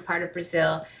northeastern part of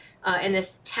Brazil, in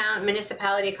this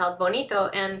municipality called Bonito,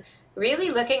 and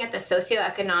really looking at the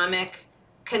socioeconomic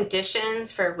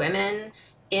conditions for women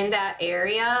in that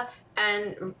area,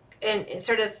 and it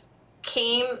sort of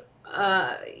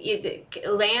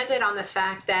landed on the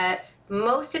fact that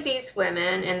most of these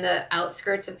women in the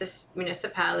outskirts of this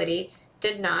municipality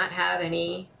did not have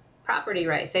any property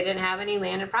rights. They didn't have any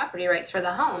land and property rights for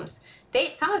the homes.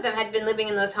 Some of them had been living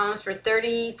in those homes for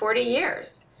 30, 40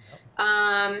 years.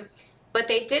 But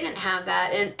they didn't have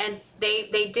that. And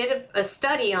they did a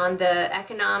study on the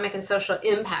economic and social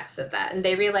impacts of that. And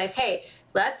they realized, hey,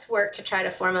 let's work to try to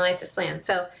formalize this land.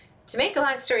 So to make a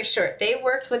long story short, they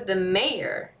worked with the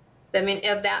mayor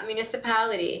of that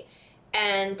municipality,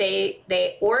 and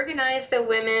they organized the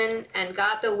women and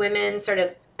got the women sort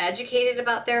of educated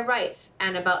about their rights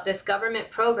and about this government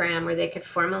program where they could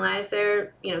formalize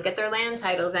their, get their land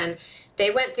titles. And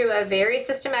they went through a very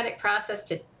systematic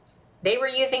process they were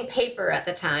using paper at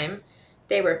the time.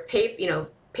 They were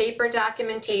paper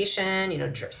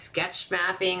documentation, sketch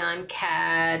mapping on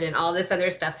CAD and all this other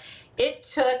stuff. It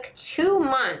took 2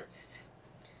 months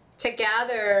to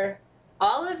gather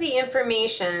all of the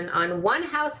information on one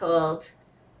household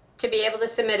to be able to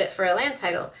submit it for a land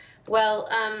title. Well,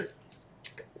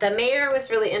 the mayor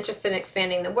was really interested in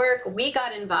expanding the work. We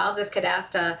got involved as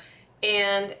Cadasta,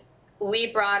 and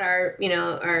we brought our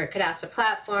Cadasta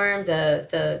platform,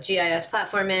 the GIS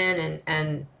platform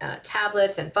and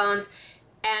tablets and phones.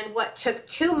 And what took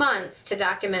 2 months to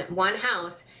document one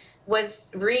house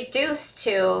was reduced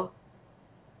to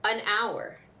an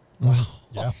hour. Wow.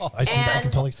 Yeah, I can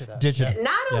totally see that. Digital.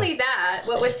 Not only that,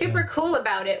 what was super cool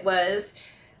about it was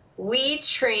we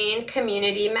trained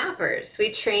community mappers.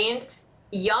 We trained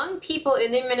young people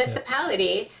in the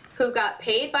municipality who got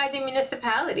paid by the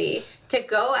municipality to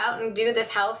go out and do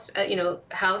this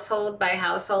household by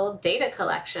household data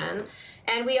collection.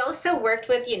 And we also worked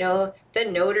with, the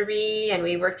notary, and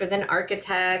we worked with an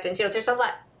architect. And, there's a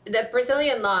lot. The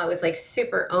Brazilian law was like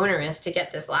super onerous to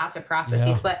get this, lots of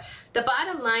processes. Yeah. But the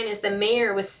bottom line is the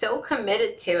mayor was so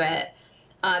committed to it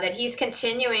that he's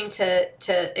continuing to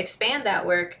expand that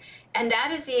work. And that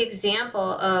is the example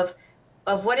of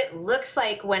what it looks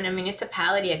like when a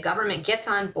municipality, a government gets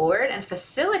on board and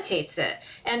facilitates it.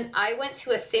 And I went to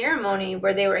a ceremony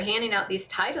where they were handing out these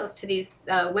titles to these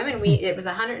women. It was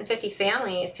 150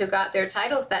 families who got their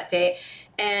titles that day.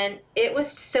 And it was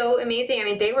so amazing. I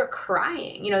mean, they were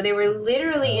crying, they were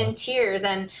literally in tears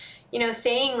and,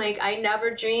 saying like, I never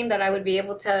dreamed that I would be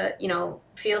able to,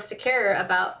 feel secure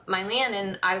about my land.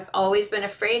 And I've always been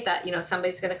afraid that,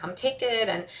 somebody's going to come take it.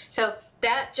 And so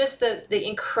that just the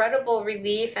incredible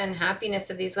relief and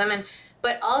happiness of these women.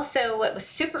 But also what was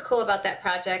super cool about that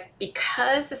project,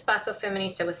 because Espaço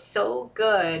Feminista was so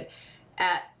good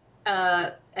at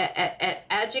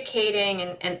educating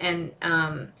and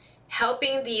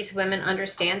helping these women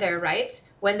understand their rights,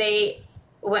 when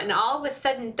all was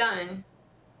said and done,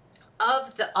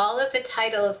 all of the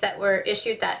titles that were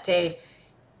issued that day,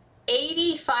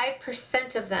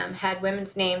 85% of them had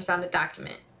women's names on the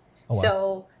document. Oh, wow.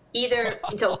 So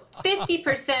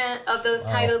 50% of those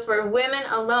titles were women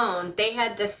alone. They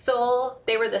were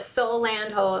the sole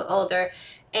landholder,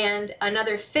 and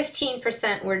another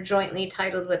 15% were jointly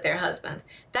titled with their husbands.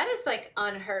 That is like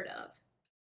unheard of.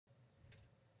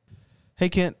 Hey,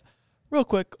 Kent, real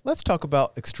quick, let's talk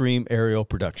about Extreme Aerial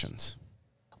Productions.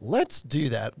 let's do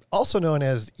that. Also known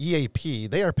as EAP,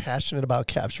 they are passionate about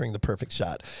capturing the perfect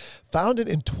shot. Founded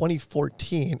in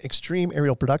 2014, Extreme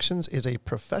Aerial Productions is a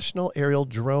professional aerial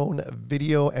drone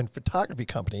video and photography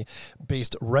company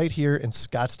based right here in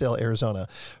Scottsdale, Arizona.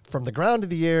 From the ground to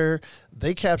the air,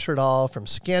 they capture it all, from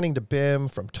scanning to BIM,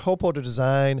 from topo to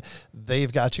design.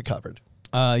 They've got you covered.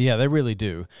 Yeah, they really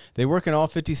do. They work in all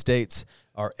 50 states,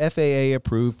 are FAA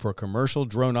approved for commercial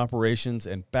drone operations,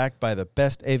 and backed by the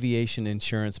best aviation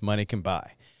insurance money can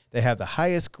buy. They have the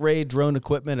highest grade drone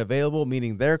equipment available,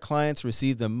 meaning their clients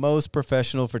receive the most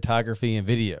professional photography and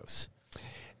videos.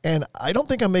 And I don't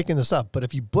think I'm making this up, but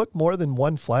if you book more than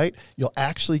one flight, you'll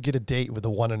actually get a date with the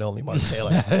one and only Mark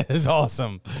Taylor. That is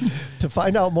awesome. To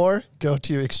find out more, go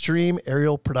to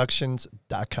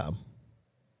extremeaerialproductions.com.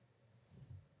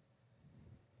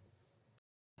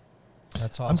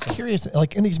 That's I'm awesome. curious,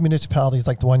 like in these municipalities,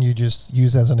 like the one you just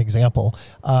used as an example,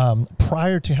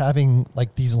 prior to having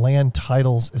like these land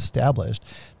titles established,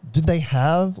 did they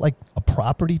have like a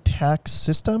property tax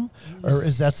system, or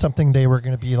is that something they were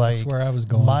going to be like That's where I was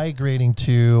going. migrating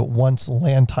to once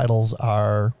land titles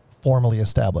are formally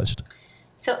established?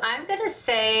 So I'm going to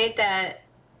say that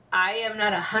I am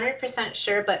not 100%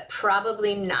 sure, but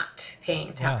probably not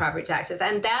paying Yeah. property taxes.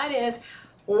 And that is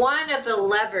one of the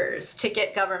levers to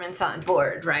get governments on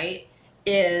board, right?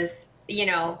 Is,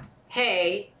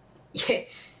 hey,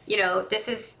 this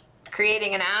is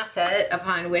creating an asset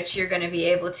upon which you're going to be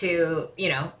able to,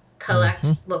 collect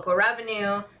local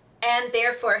revenue and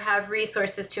therefore have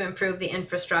resources to improve the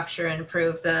infrastructure and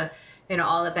improve the,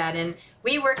 all of that. And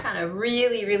we worked on a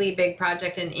really, really big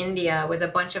project in India with a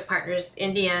bunch of partners.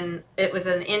 It was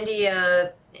an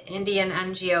Indian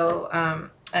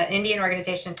NGO, Indian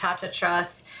organization, Tata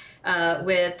Trust,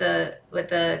 with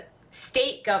the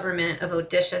state government of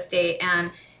Odisha state, and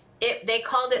they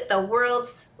called it the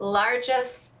world's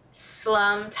largest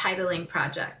slum titling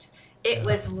project. It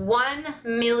was 1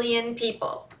 million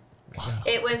people. Wow,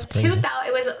 It was 2,000.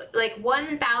 It was like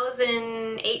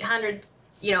 1,800,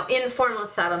 informal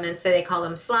settlements. They call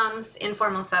them slums,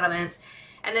 informal settlements,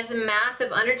 and this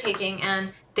massive undertaking.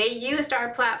 And they used our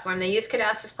platform. They used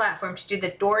Cadastro's platform to do the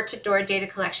door-to-door data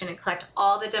collection and collect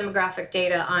all the demographic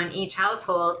data on each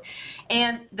household.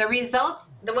 And the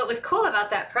results. What was cool about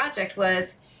that project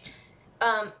was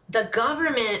the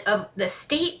governor of the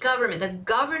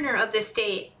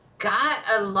state got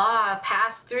a law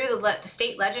passed through the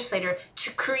state legislature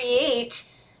to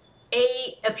create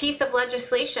a piece of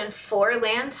legislation for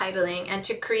land titling and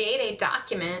to create a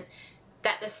document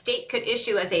that the state could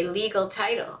issue as a legal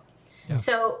title. Yeah.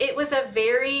 So it was a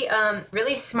very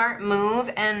really smart move,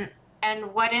 and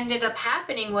what ended up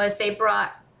happening was they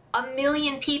brought 1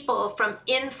 million people from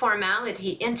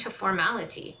informality into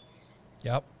formality.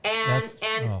 Yep. I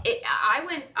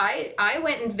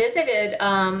went and visited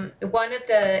one of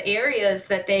the areas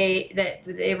that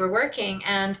they were working,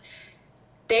 and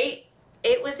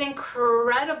it was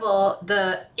incredible,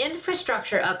 the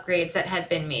infrastructure upgrades that had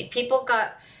been made. People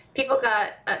got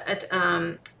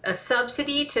a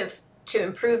subsidy to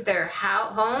improve their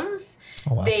homes.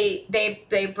 Oh, wow.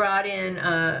 They brought in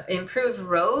improved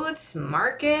roads,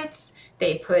 markets.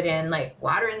 They put in like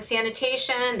water and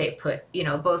sanitation. They put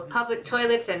both public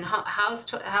toilets and house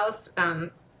toilets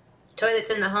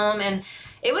in the home, and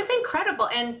it was incredible.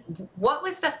 And what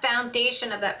was the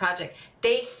foundation of that project?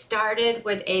 They started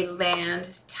with a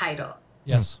land title.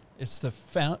 Yes, it's the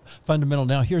fundamental.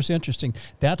 Now, here's interesting.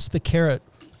 That's the carrot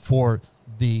for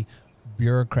the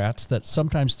bureaucrats that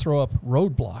sometimes throw up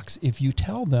roadblocks. If you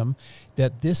tell them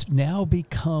that this now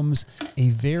becomes a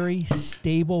very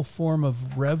stable form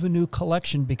of revenue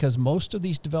collection, because most of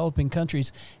these developing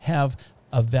countries have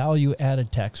a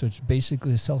value-added tax, which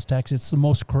basically is sales tax. It's the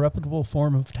most corruptible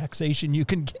form of taxation you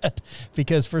can get,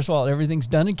 because first of all, everything's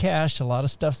done in cash. A lot of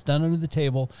stuff's done under the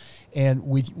table. And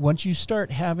once you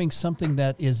start having something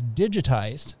that is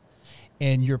digitized,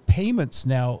 and your payments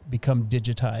now become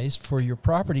digitized for your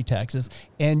property taxes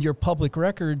and your public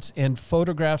records and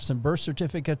photographs and birth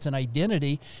certificates and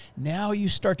identity, now you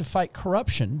start to fight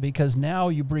corruption, because now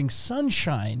you bring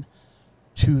sunshine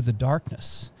to the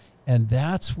darkness. And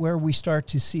that's where we start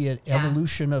to see an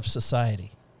evolution of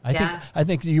society. I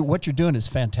think what you're doing is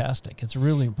fantastic. It's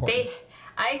really important.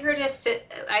 I heard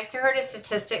a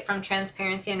statistic from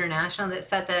Transparency International that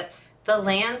said that the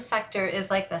land sector is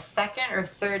like the second or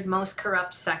third most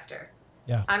corrupt sector.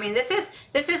 Yeah. I mean, this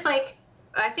is like,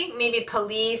 I think maybe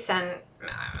police and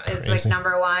it's Crazy. like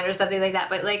number one or something like that.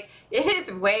 But like, it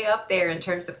is way up there in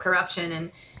terms of corruption.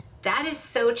 And that is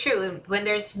so true. When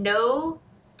there's no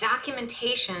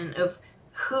documentation of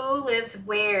who lives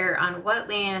where on what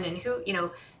land and who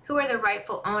who are the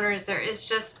rightful owners, it is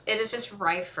just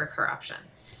rife for corruption.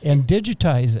 And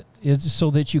digitize it is so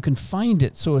that you can find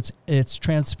it, so it's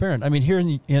transparent. I mean, here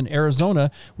in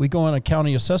Arizona, we go on a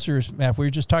county assessor's map. We were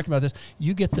just talking about this.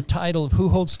 You get the title of who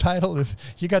holds title.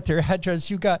 If you got their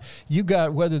address, you got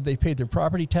whether they paid their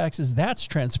property taxes. That's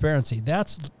transparency.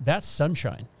 That's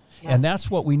sunshine, and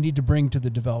that's what we need to bring to the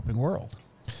developing world.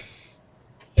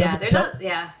 Yeah,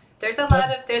 there's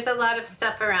a lot of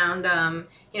stuff around.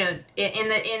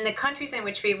 In the countries in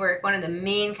which we work, one of the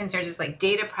main concerns is like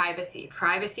data privacy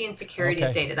and security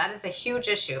of data. That is a huge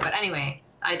issue. But anyway,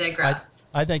 I digress.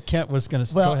 I think Kent was going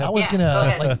to. Well, I was going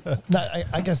to.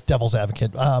 I guess devil's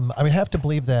advocate. I would have to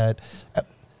believe that a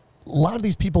lot of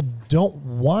these people don't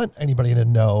want anybody to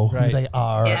know who they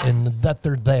are and that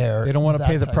they're there. They don't want to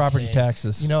pay the property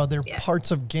taxes. They're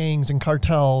parts of gangs and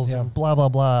cartels and blah, blah,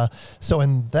 blah. So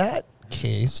in that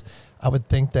case, I would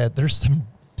think that there's some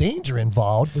danger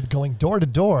involved with going door to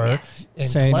door and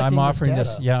saying I'm offering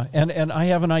this. Yeah. And I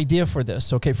have an idea for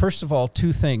this. Okay. First of all,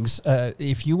 two things.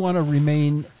 If you want to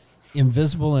remain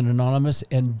invisible and anonymous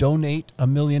and donate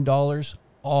 $1 million,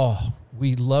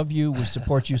 we love you. We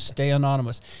support you. Stay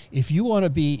anonymous. If you want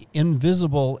to be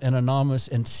invisible and anonymous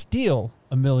and steal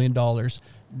 $1 million,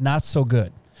 not so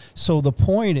good. So the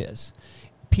point is,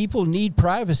 people need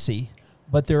privacy,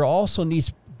 but there also needs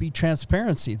to be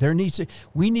transparency.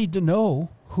 We need to know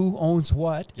who owns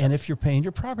what and if you're paying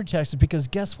your property taxes, because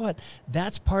guess what?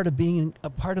 That's part of being a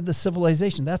part of the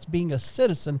civilization. That's being a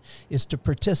citizen, is to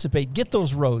participate. Get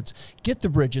those roads, get the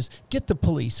bridges, get the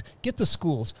police, get the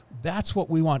schools. That's what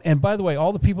we want. And by the way,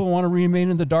 all the people who want to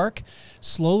remain in the dark,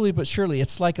 slowly but surely,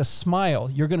 it's like a smile.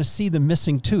 You're going to see the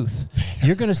missing tooth.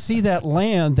 You're going to see that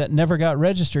land that never got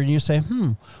registered, and you say,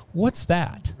 what's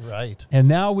that? Right. And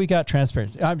now we got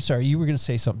transparency. I'm sorry, you were going to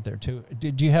say something there too.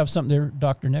 Did you have something there,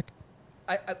 Dr. Nick?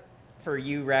 For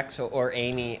you, Rex, or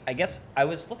Amy, I guess I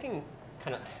was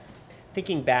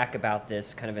thinking back about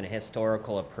this kind of in a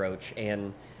historical approach,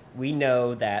 and we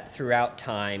know that throughout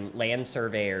time, land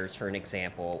surveyors, for an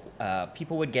example,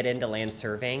 people would get into land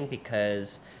surveying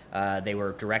because they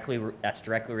were directly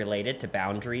related to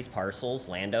boundaries, parcels,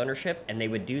 land ownership, and they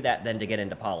would do that then to get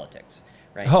into politics,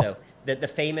 right? Oh. So the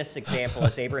famous example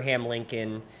is Abraham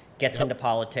Lincoln gets into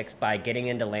politics by getting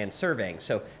into land surveying.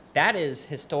 So that is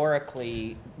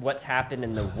historically what's happened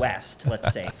in the West,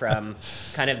 let's say, from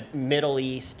kind of Middle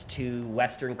East to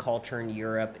Western culture in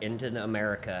Europe into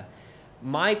America.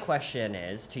 My question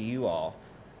is to you all,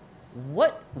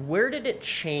 where did it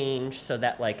change so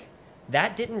that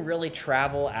that didn't really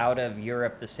travel out of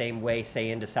Europe the same way,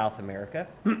 say, into South America,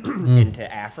 into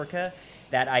Africa,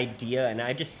 that idea? And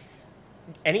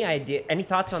any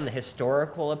thoughts on the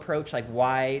historical approach, like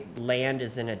why land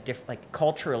is in a different,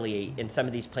 culturally in some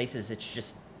of these places, it's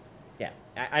just,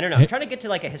 I don't know. I'm trying to get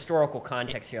to a historical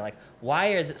context here. Why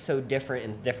is it so different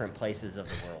in different places of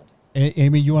the world?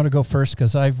 Amy, you want to go first?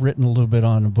 Because I've written a little bit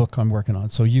on a book I'm working on.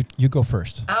 So you go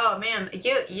first. Oh, man.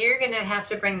 You're going to have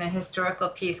to bring the historical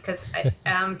piece, because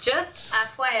just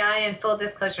FYI and full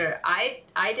disclosure, I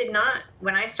did not,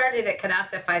 when I started at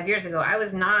Cadasta 5 years ago, I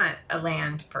was not a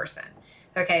land person.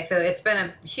 Okay, so it's been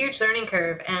a huge learning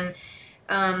curve. And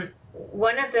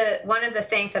one of the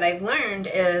things that I've learned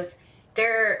is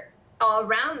all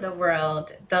around the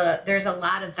world, there's a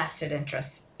lot of vested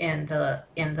interests in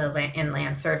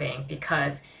land surveying,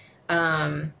 because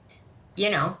they're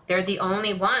the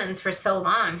only ones for so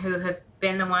long who have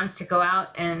been the ones to go out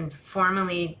and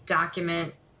formally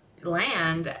document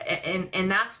land,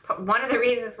 and that's one of the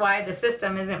reasons why the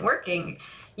system isn't working.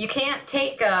 You can't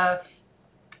take a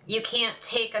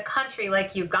country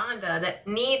like Uganda that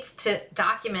needs to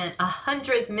document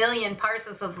 100 million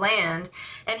parcels of land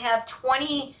and have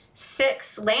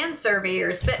 26 land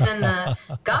surveyors sitting in the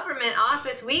government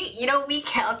office. We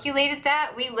calculated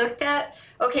that. We looked at,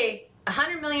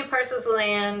 100 million parcels of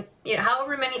land,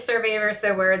 however many surveyors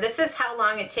there were. This is how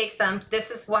long it takes them.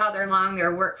 This is how long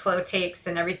their workflow takes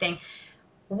and everything.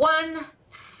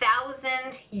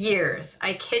 1,000 years.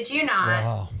 I kid you not.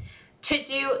 Wow. To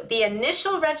do the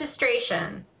initial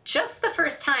registration, just the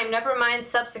first time, never mind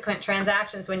subsequent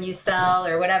transactions when you sell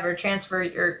or whatever, transfer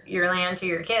your land to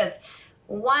your kids.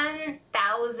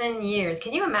 1,000 years.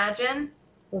 Can you imagine?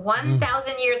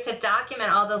 1,000 years to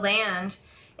document all the land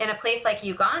in a place like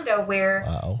Uganda, where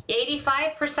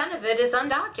 85% of it is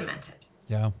undocumented.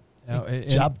 Yeah.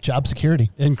 Job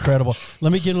security. Incredible.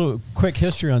 Let me get a little quick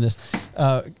history on this.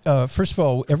 First of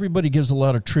all, everybody gives a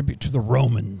lot of tribute to the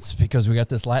Romans because we got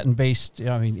this Latin-based,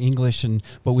 English,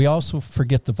 but we also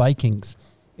forget the Vikings.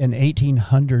 In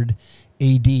 1800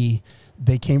 AD,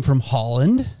 they came from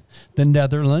Holland, the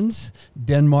Netherlands,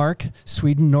 Denmark,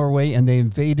 Sweden, Norway, and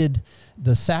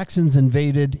the Saxons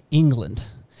invaded England.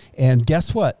 And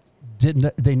guess what?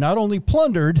 They not only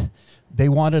plundered, they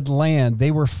wanted land.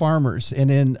 They were farmers.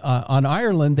 And on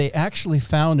Ireland, they actually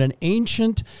found an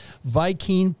ancient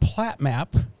Viking plat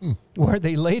map where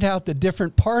they laid out the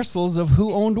different parcels of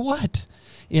who owned what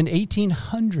in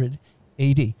 1800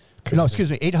 AD. No, excuse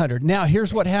me, 800. Now,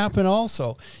 here's what happened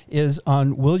also is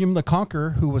on William the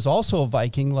Conqueror, who was also a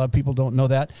Viking. A lot of people don't know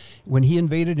that. When he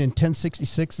invaded in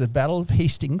 1066, the Battle of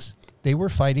Hastings, they were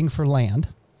fighting for land.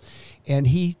 And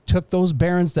he took those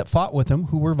barons that fought with him,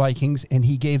 who were Vikings, and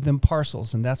he gave them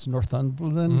parcels. And that's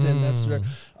Northumberland, and that's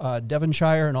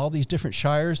Devonshire, and all these different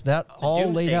shires. That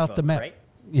all laid out the map. Right?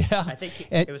 Yeah, I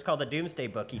think it was called the Doomsday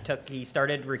Book. He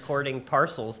started recording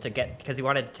parcels because he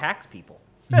wanted to tax people.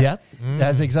 Yep,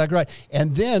 that's exactly right.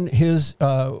 And then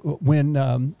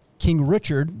when King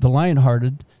Richard, the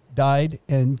Lionhearted, died,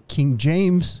 and King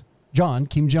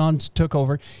John took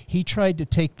over, he tried to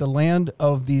take the land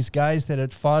of these guys that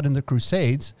had fought in the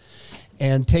Crusades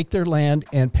and take their land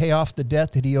and pay off the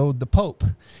debt that he owed the Pope.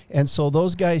 And so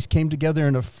those guys came together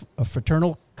in a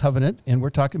fraternal covenant, and we're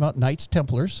talking about Knights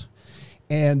Templars.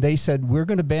 And they said, we're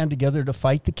going to band together to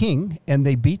fight the king. And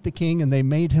they beat the king, and they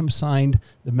made him sign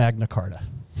the Magna Carta.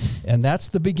 And that's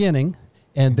the beginning.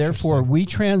 And therefore, we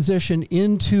transition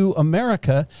into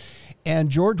America. And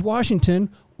George Washington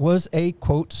was a,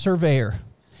 quote, surveyor.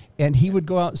 And he would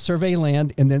go out and survey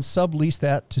land and then sublease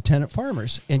that to tenant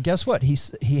farmers. And guess what?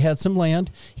 He had some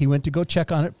land. He went to go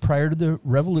check on it prior to the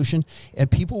Revolution, and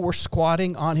people were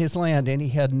squatting on his land, and he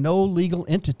had no legal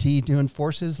entity to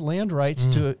enforce his land rights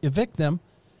to evict them.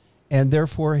 And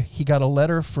therefore, he got a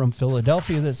letter from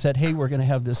Philadelphia that said, hey, we're going to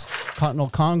have this Continental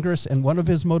Congress. And one of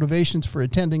his motivations for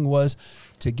attending was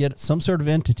to get some sort of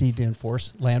entity to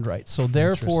enforce land rights. So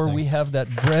therefore, we have that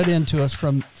bred into us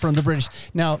from the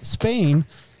British. Now, Spain,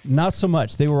 not so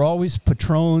much. They were always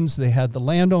patrons. They had the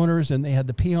landowners and they had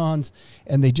the peons,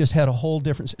 and they just had a whole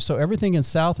different. So everything in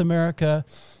South America,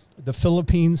 the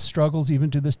Philippines struggles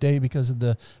even to this day because of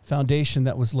the foundation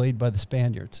that was laid by the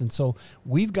Spaniards. And so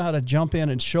we've got to jump in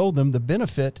and show them the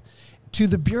benefit to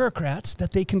the bureaucrats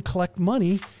that they can collect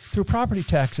money through property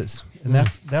taxes. And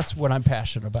that's what I'm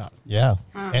passionate about. Yeah.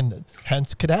 And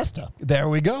hence Cadasta. There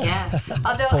we go. Yeah.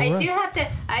 Although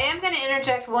I am going to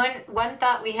interject one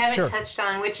thought we haven't touched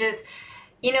on, which is,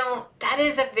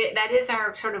 that is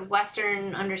our sort of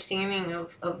Western understanding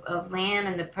of land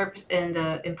and the purpose and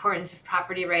the importance of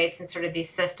property rights and sort of these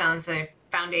systems, the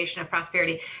foundation of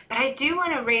prosperity. But I do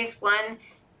want to raise one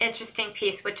interesting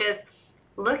piece, which is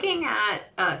looking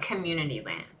at community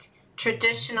land,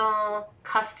 traditional,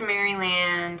 customary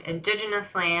land,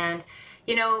 indigenous land.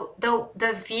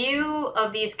 The view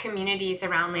of these communities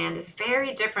around land is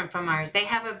very different from ours. They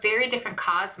have a very different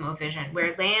cosmovision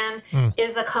where land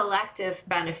is a collective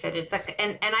benefit. It's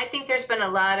and I think there's been a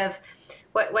lot of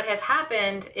what has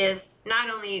happened is not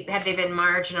only have they been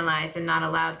marginalized and not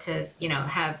allowed to,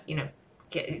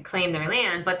 claim their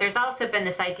land, but there's also been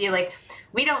this idea like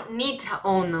we don't need to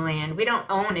own the land. We don't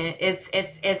own it.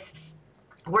 It's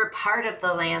we're part of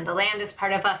the land. The land is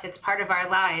part of us. It's part of our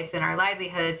lives and our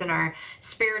livelihoods and our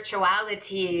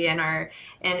spirituality and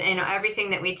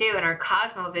everything that we do and our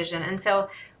cosmovision. And so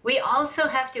we also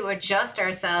have to adjust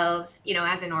ourselves,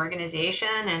 as an organization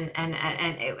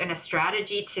and a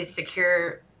strategy to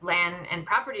secure land and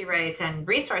property rights and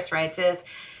resource rights is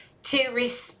to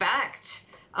respect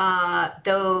that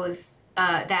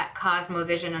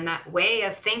cosmovision and that way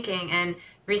of thinking and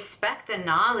respect the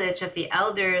knowledge of the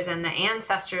elders and the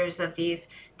ancestors of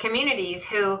these communities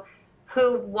who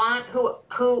by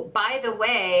the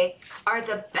way are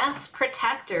the best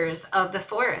protectors of the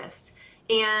forests.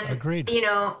 And agreed.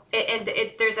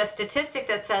 There's a statistic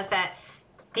that says that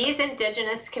these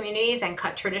indigenous communities and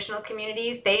traditional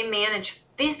communities, they manage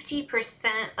 50%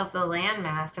 of the land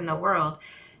mass in the world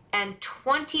and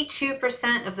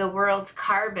 22% of the world's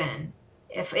carbon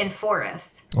in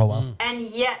forests. Oh, wow. And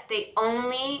yet they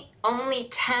only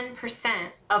 10%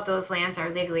 of those lands are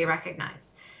legally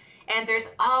recognized. And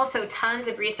there's also tons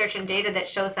of research and data that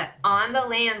shows that on the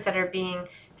lands that are being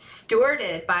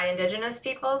stewarded by indigenous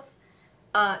peoples,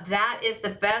 that is the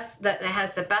best, that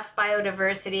has the best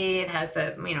biodiversity. It has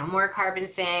the, more carbon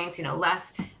sinks,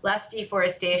 less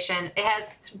deforestation. It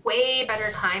has way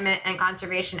better climate and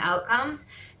conservation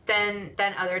outcomes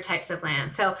than other types of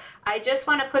land. So I just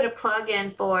want to put a plug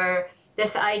in for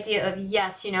this idea of,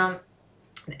 yes,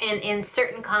 in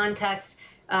certain contexts,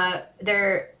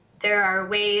 there are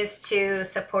ways to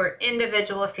support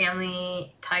individual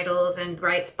family titles and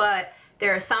rights, but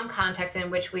there are some contexts in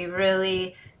which we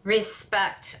really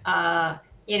respect,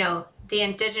 the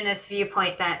indigenous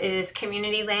viewpoint that it is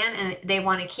community land and they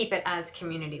want to keep it as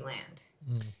community land.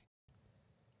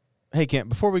 Hey, Kent,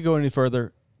 before we go any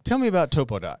further, tell me about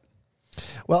TopoDot.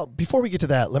 Well, before we get to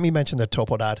that, let me mention that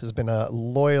TopoDot has been a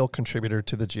loyal contributor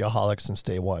to the Geoholics since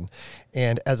day one.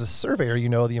 And as a surveyor, you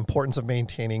know the importance of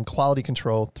maintaining quality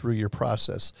control through your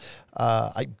process.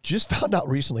 I just found out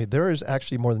recently there is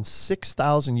actually more than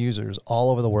 6,000 users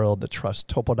all over the world that trust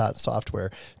TopoDot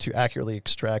software to accurately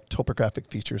extract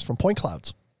topographic features from point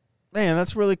clouds. Man,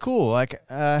 that's really cool.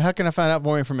 How can I find out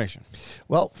more information?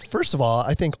 Well, first of all,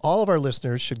 I think all of our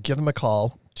listeners should give them a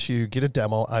call to get a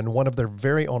demo on one of their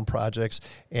very own projects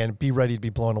and be ready to be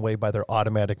blown away by their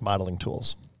automatic modeling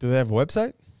tools. Do they have a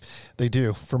website? They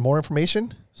do. For more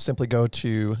information, simply go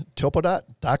to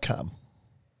topodot.com.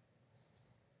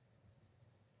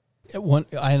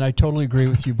 And I totally agree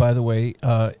with you, by the way.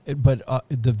 But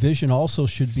the vision also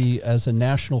should be as a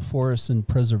national forest and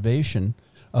preservation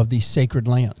of these sacred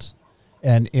lands.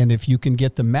 And if you can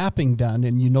get the mapping done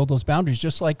and you know those boundaries,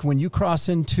 just like when you cross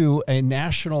into a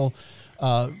national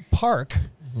park,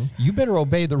 you better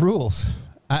obey the rules.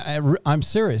 I'm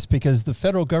serious, because the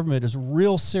federal government is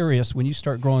real serious when you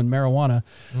start growing marijuana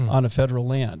on a federal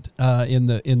land in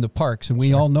the parks, and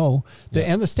we all know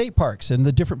and the state parks and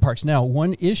the different parks. Now,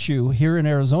 one issue here in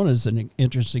Arizona is an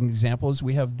interesting example is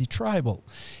we have the tribal,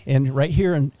 and right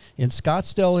here in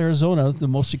Scottsdale, Arizona, the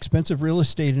most expensive real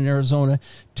estate in Arizona,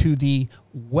 to the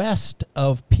west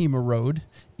of Pima Road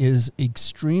is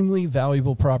extremely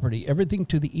valuable property. Everything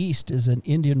to the east is an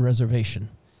Indian reservation,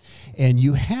 and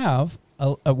you have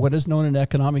what is known in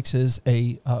economics is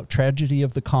a tragedy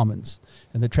of the commons.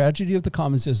 And the tragedy of the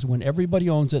commons is when everybody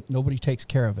owns it, nobody takes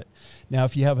care of it. Now,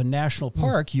 if you have a national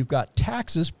park, you've got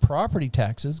taxes, property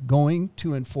taxes, going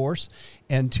to enforce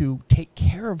and to take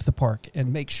care of the park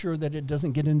and make sure that it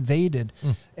doesn't get invaded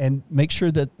and make sure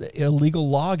that illegal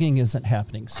logging isn't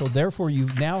happening. So therefore, you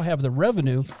now have the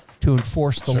revenue to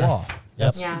enforce the law.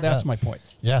 That's my point.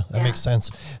 Yeah, that makes sense.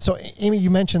 So, Amy,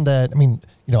 you mentioned that,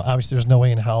 obviously there's no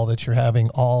way in hell that you're having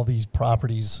all these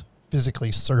properties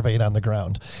physically surveyed on the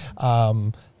ground.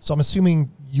 So I'm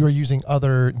assuming you're using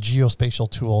other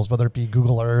geospatial tools, whether it be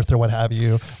Google Earth or what have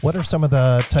you. What are some of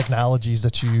the technologies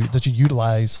that you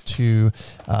utilize to,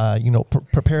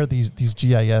 prepare these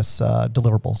GIS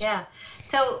deliverables? Yeah.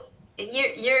 So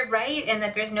you're right in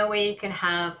that there's no way you can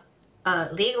have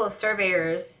legal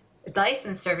surveyors,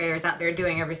 licensed surveyors out there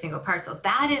doing every single parcel.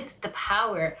 That is the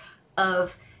power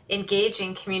of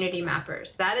engaging community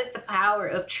mappers. That is the power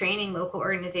of training local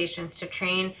organizations to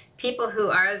train people who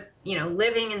are,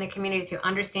 living in the communities, who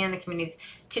understand the communities,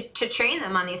 to train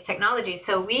them on these technologies.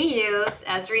 So we use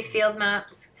Esri field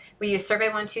maps. We use Survey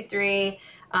 123.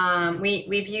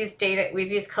 We've used data.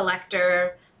 We've used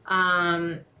Collector,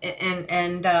 and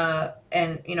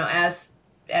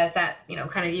as that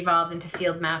kind of evolved into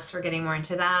field maps, we're getting more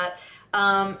into that.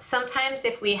 Sometimes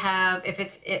if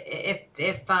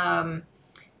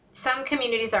some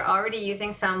communities are already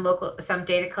using some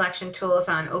data collection tools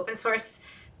on open source,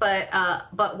 but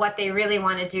what they really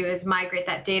want to do is migrate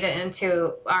that data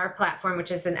into our platform,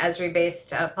 which is an Esri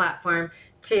based platform,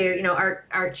 to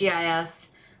ArcGIS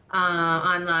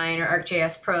Online or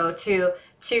ArcGIS Pro, to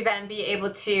then be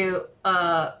able to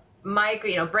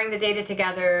migrate, bring the data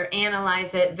together,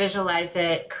 analyze it, visualize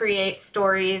it, create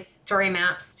story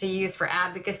maps to use for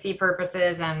advocacy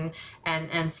purposes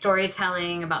and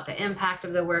storytelling about the impact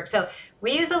of the work. So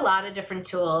we use a lot of different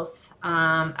tools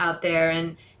out there.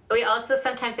 And we also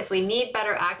sometimes, if we need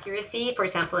better accuracy, for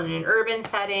example, in an urban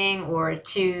setting, or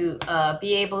to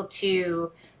be able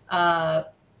to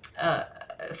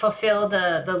fulfill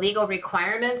the legal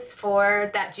requirements for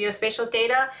that geospatial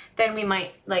data, then we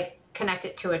might connect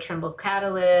it to a Trimble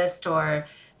Catalyst or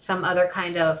some other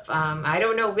kind of, I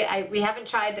don't know. We haven't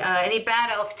tried any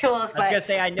bad elf tools, but I was gonna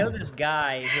say, I know this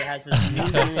guy who has this new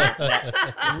tool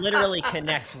that literally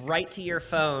connects right to your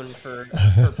phone for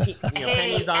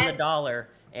pennies on the dollar.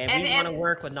 And we want to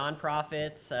work with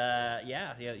nonprofits.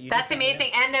 That's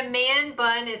amazing. And the man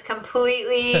bun is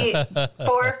completely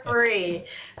for free.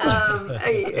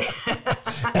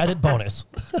 Added bonus.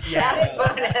 Added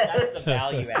bonus. That's the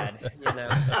value add.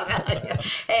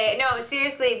 Hey, no,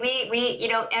 seriously,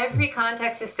 we every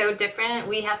context is so different.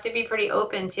 We have to be pretty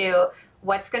open to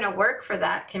what's going to work for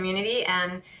that community.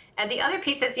 And the other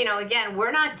piece is, again,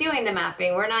 we're not doing the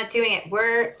mapping. We're not doing it.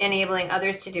 We're enabling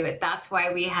others to do it. That's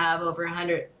why we have over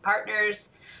 100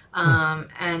 partners.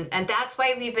 And that's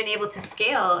why we've been able to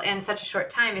scale in such a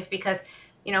short time, is because,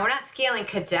 we're not scaling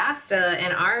Cadasta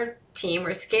and our team.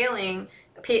 We're scaling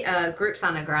groups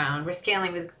on the ground. We're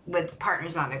scaling with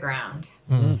partners on the ground.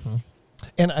 Mm-hmm.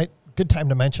 And good time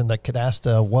to mention that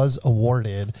Cadasta was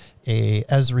awarded a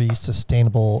Esri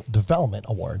Sustainable Development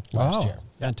Award last year.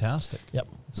 Fantastic. Yep.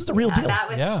 This is a real deal. That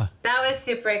was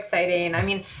super exciting. I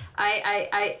mean,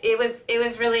 it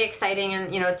was really exciting.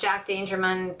 And, Jack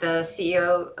Dangerman, the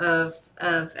CEO of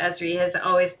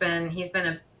Esri, he's been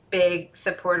a big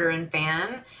supporter and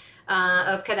fan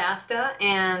of Cadasta,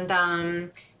 and,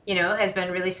 has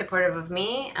been really supportive of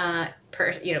me,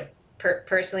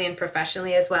 personally and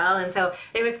professionally as well. And so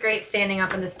it was great standing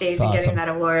up on the stage and getting that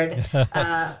award.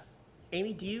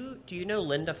 Amy, do you know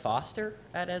Linda Foster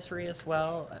at Esri as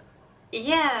well?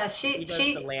 Yeah, she does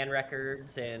the land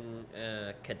records and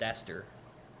cadastre.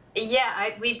 Yeah,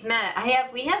 we've met.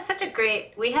 We have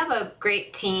a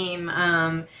great team.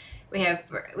 We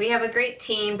have a great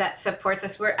team that supports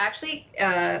us. We're actually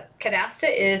Cadasta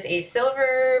is a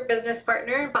silver business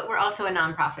partner, but we're also a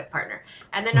nonprofit partner.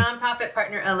 And the nonprofit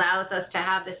partner allows us to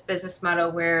have this business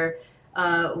model where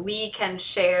we can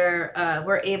share.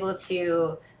 We're able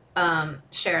to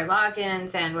share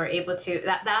logins, and we're able to.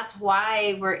 That's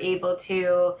why we're able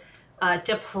to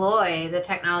deploy the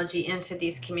technology into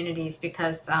these communities,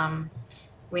 because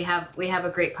we have a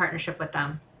great partnership with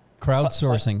them.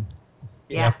 Crowdsourcing.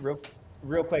 Yeah.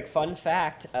 Real quick, fun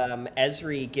fact,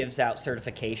 Esri gives out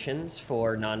certifications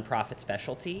for nonprofit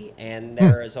specialty, and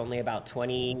there is only about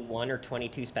 21 or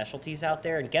 22 specialties out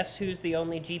there, and guess who's the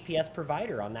only GPS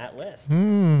provider on that list?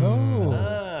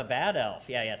 Bad Elf.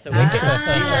 Yeah. So we can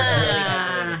really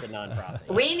heavily with the nonprofit.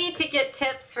 We need to get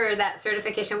tips for that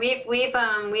certification. We've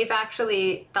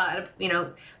actually thought,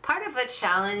 part of a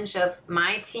challenge of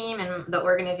my team and the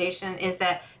organization is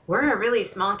that we're a really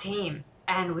small team,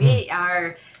 and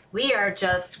we're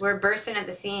bursting at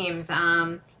the seams.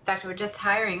 In fact, we're just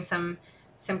hiring some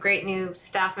great new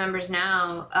staff members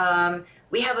now.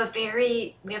 We have a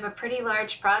pretty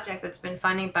large project that's been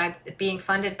being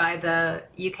funded by the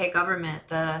UK government,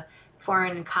 the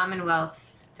Foreign and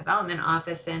Commonwealth Development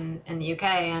Office in the UK,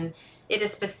 and it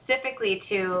is specifically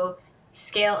to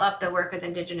scale up the work with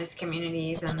Indigenous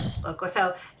communities and local.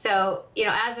 So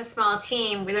as a small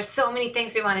team, there's so many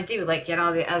things we want to do, like get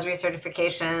all the Esri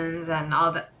certifications and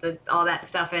all that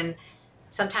stuff. And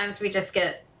sometimes we just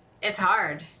it's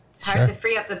hard. It's hard to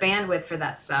free up the bandwidth for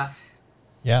that stuff.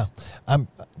 Yeah.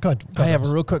 Go ahead. I have a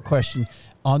real quick question.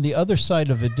 On the other side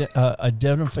of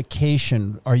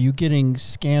identification, are you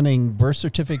scanning birth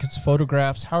certificates,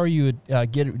 photographs? How are you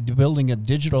building a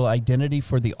digital identity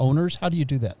for the owners? How do you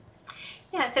do that?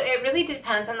 Yeah, so it really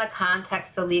depends on the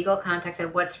context, the legal context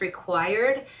of what's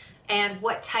required and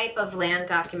what type of land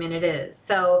document it is.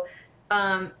 So,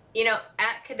 at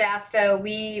Cadasta,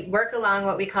 we work along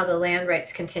what we call the land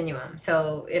rights continuum.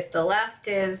 So if the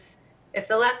left-hand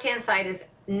side has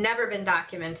never been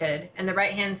documented and the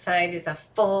right-hand side is a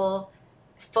full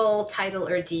title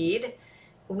or deed,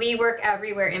 we work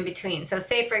everywhere in between. So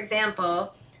say, for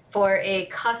example, for a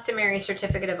customary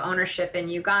certificate of ownership in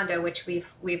Uganda, which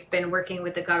we've been working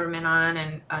with the government on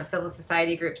and civil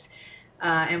society groups,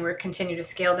 and we're continue to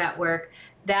scale that work.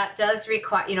 That does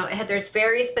require, there's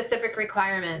very specific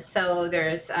requirements. So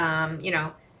there's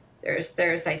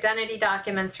identity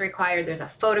documents required. There's a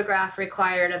photograph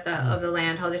required of the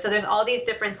landholder. So there's all these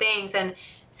different things, and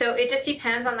so it just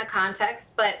depends on the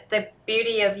context. But the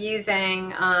beauty of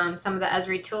using some of the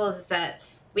Esri tools is that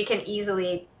we can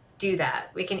easily do that.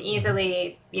 We can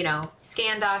easily,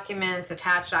 scan documents,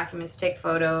 attach documents, take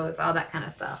photos, all that kind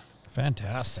of stuff.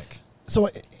 Fantastic. So,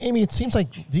 Amy, it seems like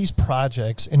these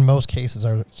projects, in most cases,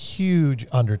 are huge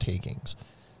undertakings.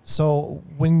 So,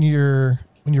 when you're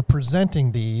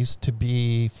presenting these to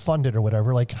be funded or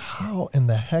whatever, like how in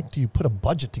the heck do you put a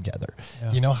budget together?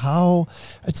 Yeah. How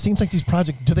it seems like these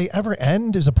projects, do they ever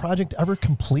end? Is a project ever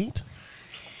complete?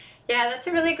 Yeah, that's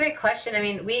a really great question. I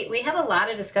mean, we have a lot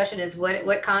of discussion as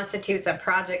what constitutes a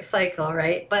project cycle,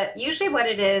 right? But usually what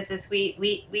it is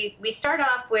we start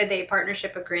off with a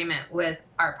partnership agreement with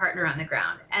our partner on the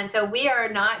ground. And so we are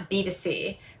not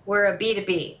B2C, we're a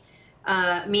B2B,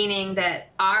 meaning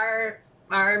that our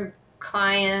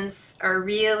clients are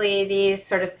really these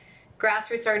sort of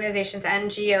grassroots organizations,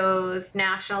 NGOs,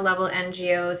 national level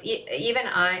NGOs,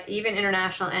 even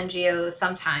international NGOs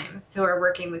sometimes, who are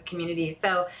working with communities.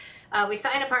 So we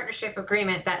sign a partnership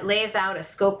agreement that lays out a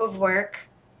scope of work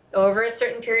over a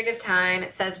certain period of time.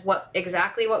 It says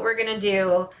exactly what we're going to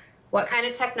do, what kind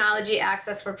of technology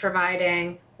access we're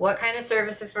providing, what kind of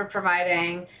services we're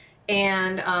providing,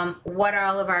 and what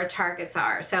all of our targets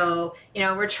are. So,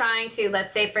 we're trying to,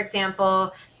 let's say, for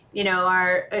example,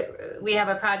 we have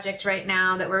a project right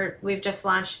now that we've just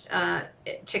launched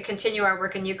to continue our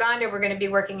work in Uganda. We're going to be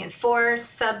working in 4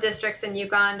 sub-districts in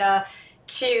Uganda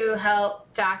to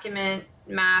help document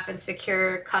map and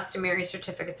secure customary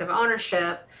certificates of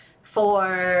ownership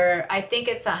for, I think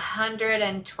it's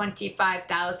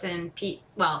 125,000 people.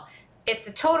 Well, it's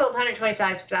a total of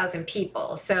 125,000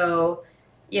 people. So,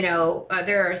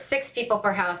 there are 6 people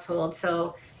per household.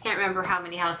 So can't remember how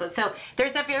many households. So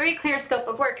there's a very clear scope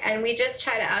of work, and we just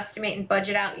try to estimate and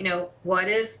budget out, what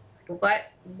is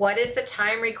the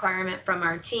time requirement from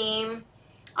our team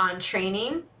on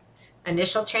training,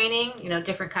 initial training,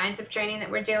 different kinds of training that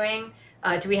we're doing.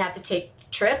 Do we have to take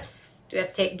trips? Do we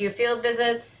have to do field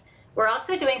visits? We're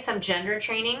also doing some gender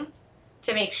training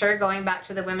to make sure, going back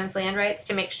to the women's land rights,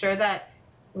 to make sure that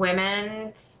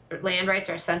women's land rights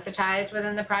are sensitized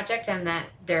within the project and that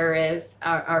there is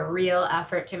a real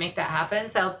effort to make that happen.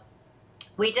 So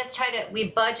we just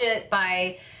we budget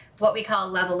by what we call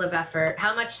level of effort.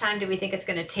 How much time do we think it's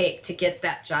going to take to get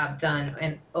that job done,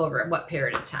 and over what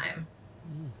period of time?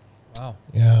 Wow.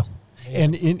 Yeah.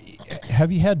 And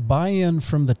have you had buy-in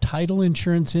from the title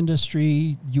insurance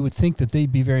industry? You would think that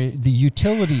they'd be the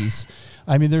utilities.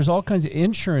 I mean, there's all kinds of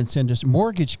insurance industry,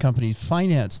 mortgage companies,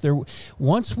 finance.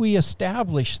 Once we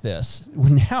establish this,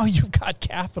 now you've got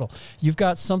capital. You've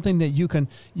got something that you can,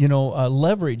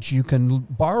 leverage, you can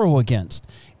borrow against.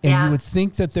 And you would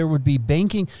think that there would be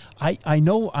banking. I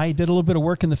know I did a little bit of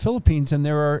work in the Philippines, and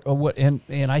there are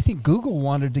and I think Google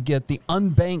wanted to get the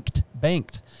unbanked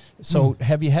banked. So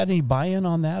have you had any buy-in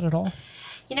on that at all?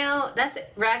 That's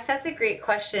a great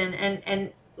question.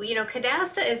 And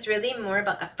Cadasta is really more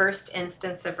about the first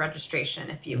instance of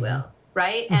registration, if you will,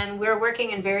 right? And we're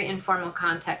working in very informal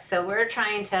context. So we're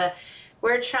trying to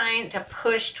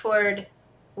push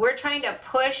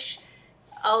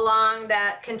along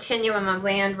that continuum of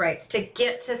land rights to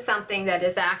get to something that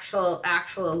is actual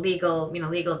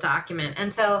legal document.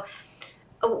 And so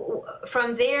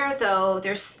from there, though,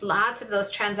 there's lots of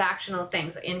those transactional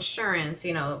things, insurance,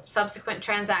 subsequent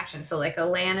transactions. So like a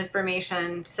land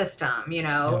information system,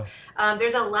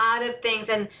 there's a lot of things.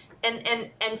 And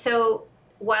so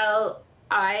while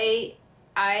I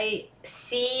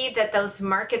see that those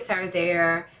markets are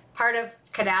there, part of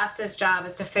Cadasta's job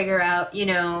is to figure out,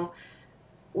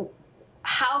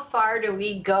 how far do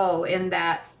we go in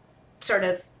that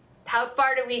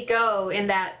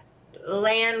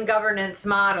land governance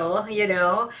model,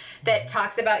 that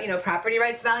talks about, property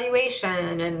rights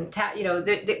valuation and,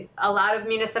 a lot of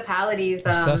municipalities,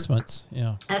 assessment,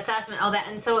 all that.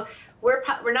 And so we're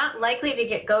not likely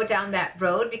to go down that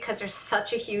road because there's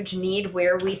such a huge need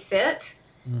where we sit.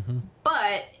 Mm-hmm.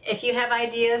 But if you have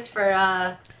ideas for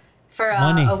a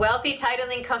wealthy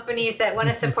titling companies that want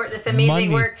to support this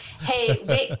amazing work,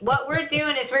 hey, what we're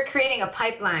doing is we're creating a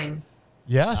pipeline.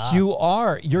 Yes, you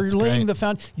are. You're laying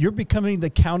you're becoming the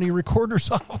county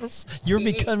recorder's office. You're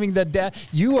becoming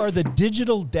you are the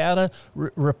digital data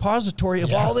repository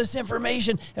of all this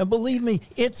information. And believe me,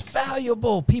 it's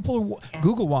valuable.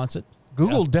 Google wants it.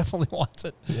 Google definitely wants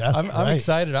it. Yeah, I'm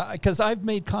excited because I've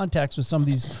made contacts with some of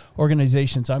these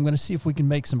organizations. I'm going to see if we can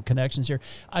make some connections here.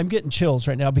 I'm getting chills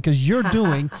right now because you're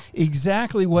doing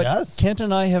exactly what Kent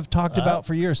and I have talked about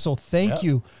for years. So thank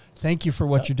you. Thank you for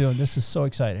what you're doing. This is so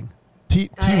exciting.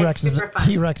 T-Rex isn't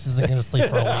going to sleep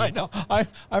for a week. I know. I'm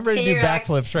ready to do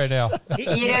backflips right now.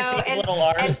 And little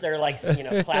arms, they're like,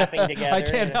 clapping together. I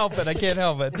can't help it.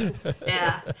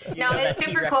 Yeah. No, it's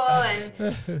super cool, and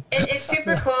it's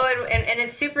super cool, and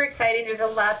it's super exciting. There's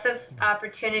lots of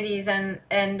opportunities, and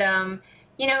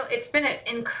it's been an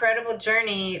incredible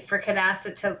journey for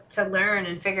Cadasta to learn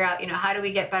and figure out, how do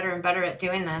we get better and better at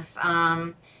doing this.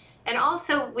 And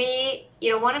also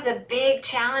one of the big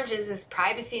challenges is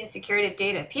privacy and security of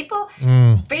data. People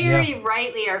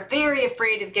rightly are very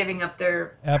afraid of giving up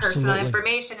their personal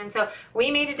information. And so we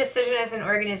made a decision as an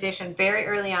organization very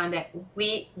early on that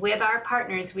with our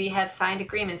partners, we have signed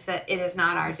agreements that it is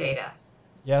not our data.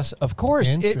 Yes, of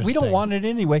course. We don't want it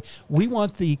anyway. We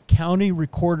want the county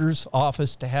recorder's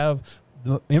office to have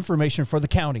the information for the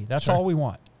county. That's all we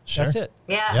want. Sure. That's it.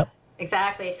 Yeah,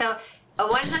 exactly. So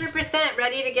 100%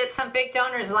 ready to get some big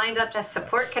donors lined up to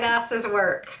support Cadasta's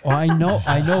work. Well, I know.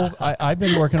 I've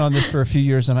been working on this for a few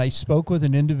years, and I spoke with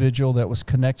an individual that was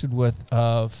connected with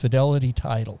Fidelity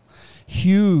Title.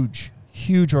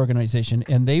 Huge organization,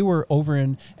 and they were over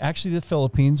in actually the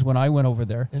Philippines when I went over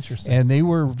there. Interesting. And they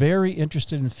were very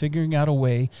interested in figuring out a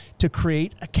way to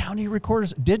create a county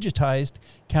recorder's digitized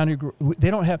county.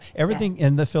 They don't have everything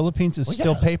in the Philippines is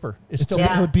still paper. It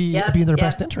would be in their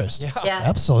best interest. Yeah.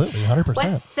 Absolutely,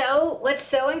 100%. What's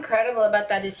so incredible about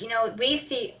that is we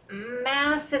see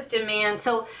massive demand.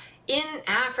 So in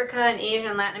Africa and Asia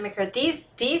and Latin America,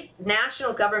 these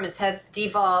national governments have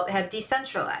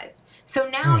decentralized. So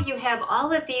now you have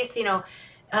all of these,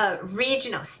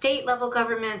 regional, state level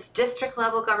governments, district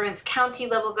level governments, county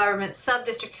level governments,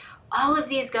 sub-district, all of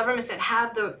these governments that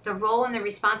have the role and the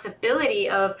responsibility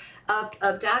of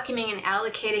documenting and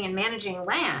allocating and managing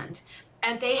land,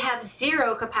 and they have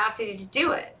zero capacity to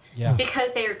do it. Yeah.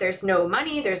 Because there's no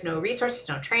money, there's no resources,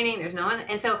 no training, there's no,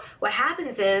 and so what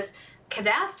happens is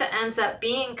Cadasta ends up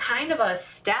being kind of a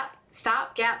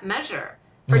stopgap measure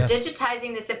for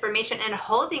digitizing this information and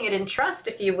holding it in trust,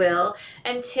 if you will,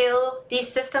 until these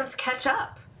systems catch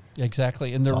up.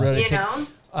 Exactly. And they're ready. You know?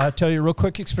 I'll tell you a real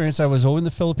quick experience. I was over in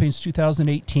the Philippines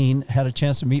 2018, had a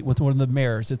chance to meet with one of the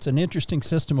mayors. It's an interesting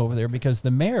system over there because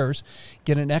the mayors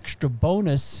get an extra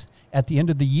bonus at the end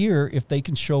of the year if they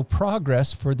can show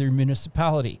progress for their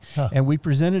municipality. And we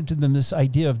presented to them this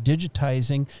idea of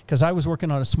digitizing, because I was working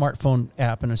on a smartphone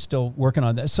app and I'm still working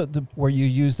on that, so where you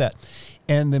use that.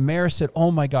 And the mayor said,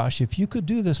 oh my gosh, if you could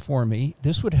do this for me,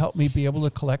 this would help me be able to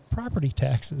collect property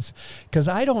taxes, because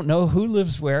I don't know who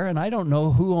lives where and I don't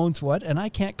know who owns what, and I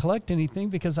can't collect anything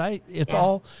because it's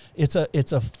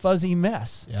a fuzzy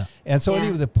mess. Yeah. And so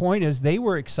anyway, the point is they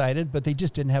were excited, but they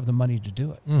just didn't have the money to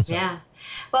do it. So. Yeah.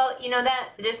 Well, you know, that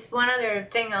just one other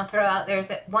thing I'll throw out there is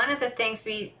that one of the things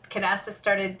Cadasta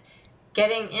started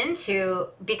getting into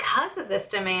because of this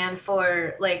demand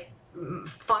for like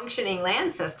functioning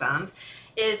land systems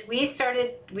is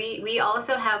we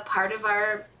also have part of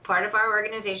our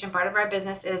organization, part of our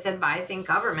business is advising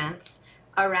governments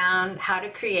around how to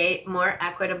create more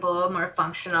equitable, more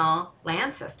functional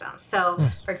land systems. So,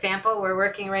 for example, we're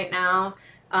working right now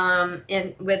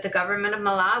with the government of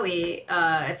Malawi.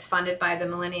 It's funded by the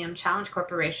Millennium Challenge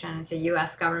Corporation. It's a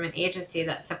U.S. government agency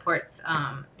that supports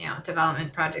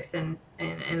development projects in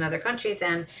other countries.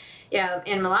 And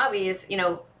in Malawi is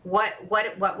what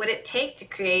would it take to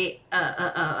create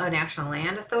a national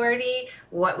land authority?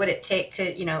 What would it take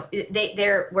to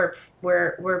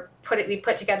we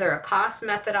put together a cost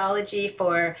methodology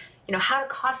for how to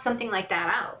cost something like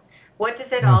that out. What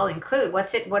does it all include?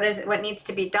 What needs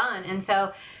to be done? And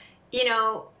so,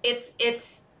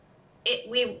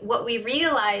 what we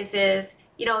realize is,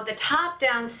 the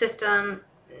top-down system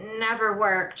never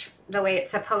worked the way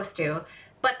it's supposed to,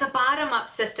 but the bottom-up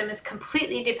system is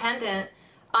completely dependent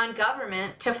on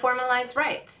government to formalize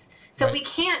rights. So we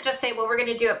can't just say, well, we're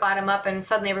going to do it bottom up and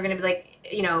suddenly we're going to be like,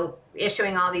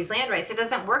 issuing all these land rights. It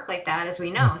doesn't work like that, as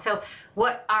we know. So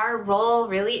what our role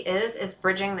really is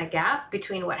bridging the gap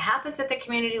between what happens at the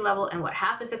community level and what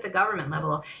happens at the government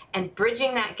level, and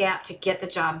bridging that gap to get the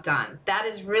job done. That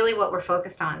is really what we're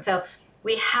focused on. So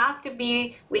we have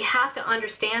to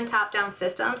understand top-down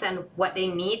systems and what they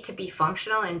need to be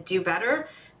functional and do better,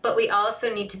 but we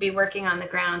also need to be working on the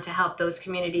ground to help those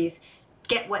communities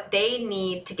get what they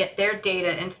need to get their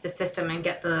data into the system and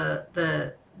get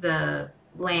the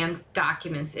land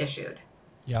documents issued.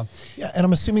 Yeah. And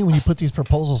I'm assuming when you put these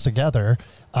proposals together,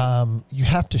 you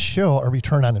have to show a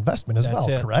return on investment as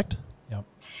well, correct? Yeah.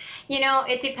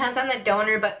 It depends on the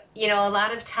donor, but a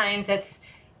lot of times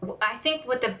I think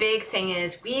what the big thing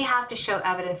is, we have to show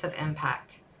evidence of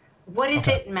impact. What does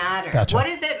it matter? Gotcha. What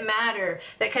does it matter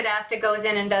that Cadasta goes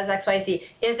in and does X, Y, Z?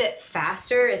 Is it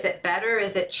faster? Is it better?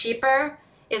 Is it cheaper?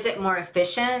 Is it more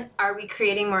efficient? Are we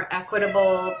creating more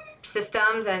equitable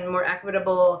systems and more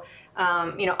equitable,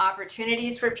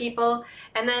 opportunities for people?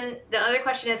 And then the other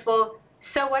question is, well,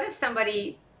 so what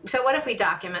if we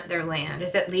document their land?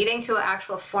 Is it leading to an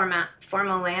actual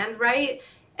formal land right?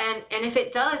 And if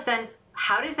it does, then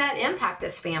how does that impact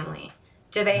this family?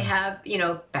 Do they have,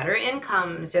 better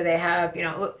incomes? Do they have,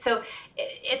 so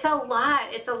it's a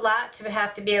lot to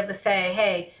have to be able to say,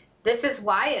 hey, this is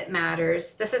why it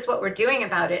matters. This is what we're doing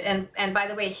about it. And by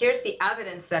the way, here's the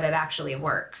evidence that it actually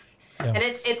works. Yeah. And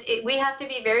we have to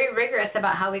be very rigorous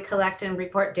about how we collect and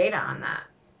report data on that.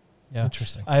 Yeah.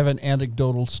 Interesting. I have an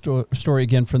anecdotal story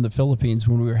again from the Philippines.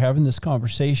 When we were having this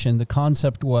conversation, the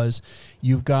concept was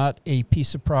you've got a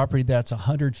piece of property that's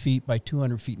 100 feet by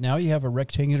 200 feet. Now you have a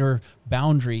rectangular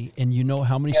boundary and you know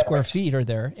how many square feet are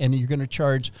there, and you're going to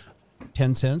charge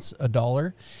 10 cents,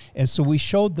 $1. And so we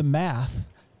showed the math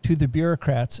to the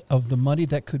bureaucrats of the money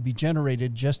that could be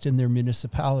generated just in their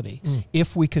municipality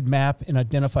if we could map and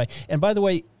identify. And by the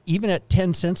way, even at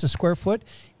 10 cents a square foot,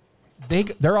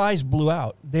 their eyes blew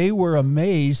out. They were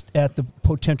amazed at the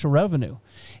potential revenue.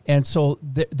 And so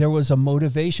there was a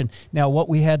motivation. Now, what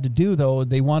we had to do, though,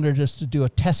 they wanted us to do a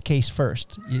test case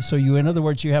first. So in other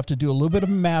words, you have to do a little bit of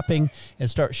mapping and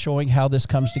start showing how this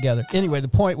comes together. Anyway, the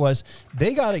point was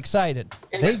they got excited.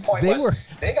 They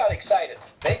got excited.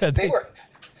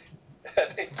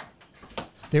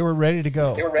 They were ready to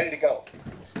go.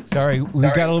 Sorry, we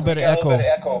got a little bit of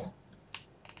echo.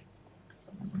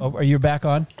 Oh, are you back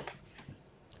on?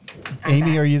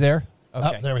 Amy, are you there?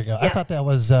 Okay. Oh, there we go. I thought that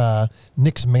was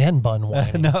Nick's man bun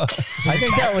whining. No, I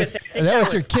think that was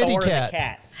your kitty Thor the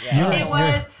cat. Yeah. It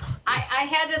was. I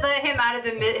had to let him out of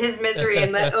his misery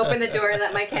and open the door and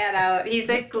let my cat out. He's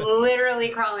like literally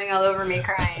crawling all over me,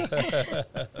 crying.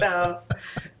 So.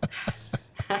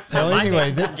 Well,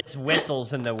 anyway, my just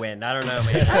whistles in the wind. I don't know.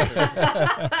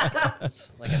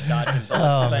 Like a dodging bullets.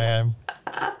 Oh man.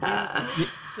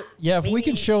 Yeah, if we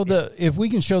can show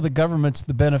the governments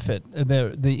the benefit,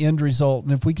 the end result,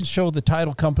 and if we can show the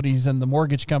title companies and the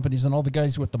mortgage companies and all the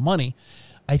guys with the money,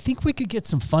 I think we could get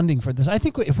some funding for this. I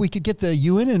think if we could get the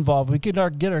UN involved, we could get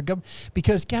our government,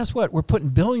 because guess what? We're putting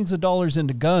billions of dollars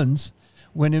into guns,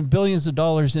 when in billions of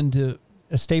dollars into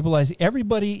stabilizing.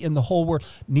 Everybody in the whole world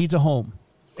needs a home.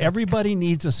 Everybody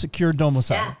needs a secure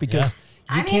domicile, because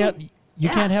you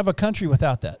can't have a country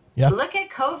without that. Yeah. Look at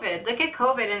COVID. Look at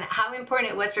COVID and how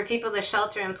important it was for people to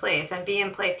shelter in place and be in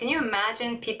place. Can you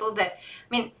imagine people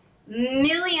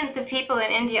millions of people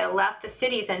in India left the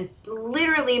cities and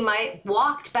literally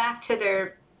walked back to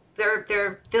their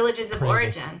villages of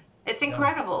origin. It's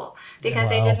incredible because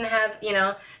they didn't have,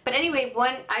 But anyway,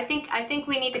 I think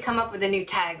we need to come up with a new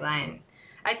tagline.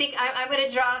 I think I'm going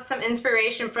to draw some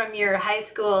inspiration from your high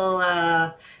school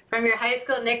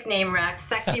nickname, Rex,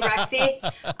 Sexy Rexy.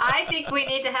 I think we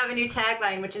need to have a new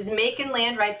tagline, which is making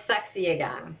land rights sexy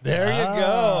again. There you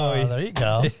go. There you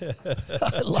go.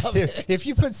 I love it. If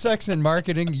you put sex in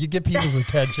marketing, you get people's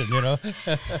attention,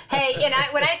 Hey, and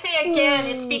when I say again,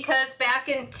 it's because back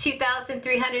in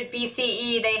 2300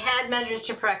 BCE, they had measures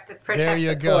to protect the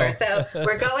poor. So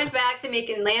we're going back to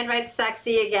making land rights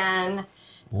sexy again.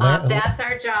 That's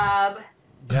our job.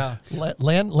 Yeah.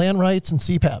 Land rights and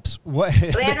CPAPs. What?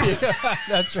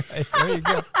 That's right. There you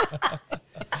go.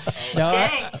 Now,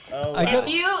 Dang.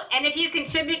 If you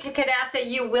contribute to Cadassa,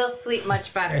 you will sleep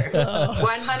much better.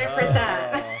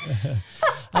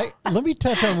 100%. Let me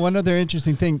touch on one other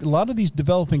interesting thing. A lot of these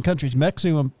developing countries,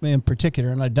 Mexico in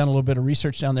particular, and I've done a little bit of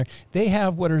research down there, they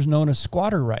have what is known as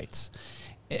squatter rights.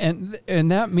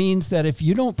 And that means that if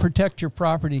you don't protect your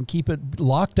property and keep it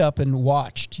locked up and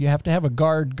watched, you have to have a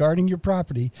guard guarding your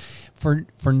property for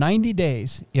 90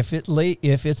 days. If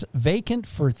it's vacant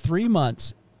for 3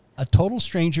 months, a total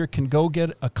stranger can go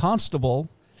get a constable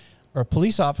or a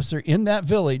police officer in that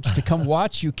village to come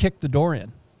watch you kick the door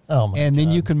in. Oh my and then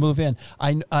God. you can move in.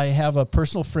 I have a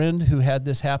personal friend who had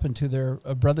this happen to their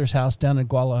brother's house down in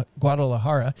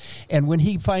Guadalajara. And when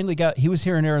he finally he was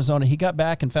here in Arizona, he got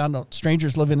back and found out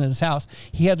strangers living in his house.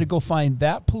 He had to go find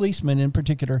that policeman in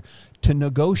particular to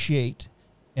negotiate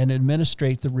and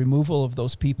administrate the removal of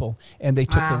those people. And they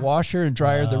took the washer and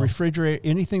dryer, the refrigerator,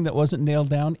 anything that wasn't nailed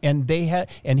down, and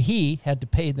he had to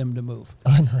pay them to move.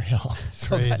 Unreal.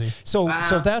 Crazy. So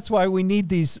that's why we need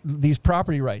these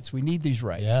property rights. We need these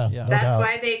rights. Yeah.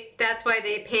 That's why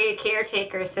they pay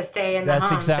caretakers to stay in the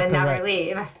homes and never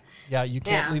leave. Yeah, you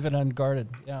can't leave it unguarded.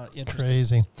 Yeah, interesting.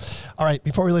 Crazy. All right,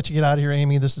 before we let you get out of here,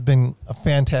 Amy, this has been a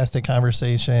fantastic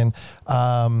conversation.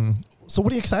 So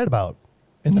what are you excited about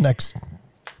in the next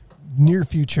near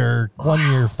future, 1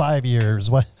 year, 5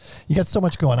 years? What you got so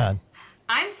much going on.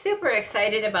 I'm super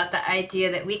excited about the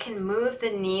idea that we can move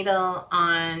the needle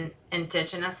on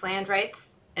indigenous land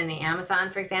rights in the Amazon,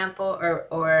 for example,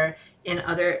 or in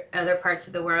other parts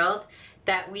of the world,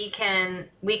 that we can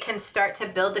start to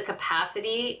build the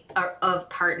capacity of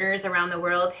partners around the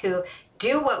world who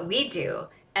do what we do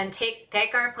and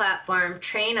take our platform,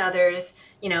 train others,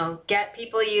 get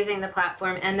people using the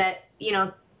platform, and that,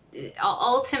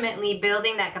 ultimately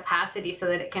building that capacity so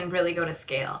that it can really go to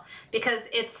scale, because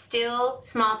it's still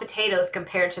small potatoes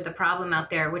compared to the problem out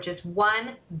there, which is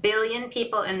 1 billion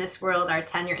people in this world are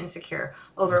tenure insecure.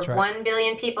 Over 1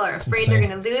 billion people are afraid they're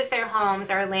going to lose their homes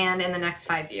or land in the next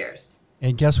 5 years.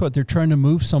 And guess what? They're trying to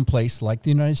move someplace like the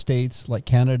United States, like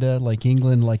Canada, like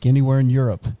England, like anywhere in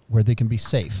Europe where they can be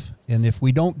safe. And if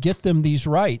we don't get them these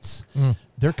rights,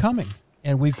 they're coming.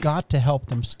 And we've got to help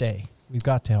them stay. We've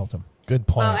got to help them. Good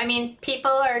point. Well,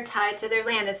 people are tied to their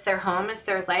land. It's their home. It's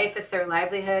their life. It's their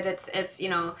livelihood. It's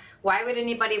why would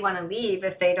anybody want to leave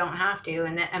if they don't have to?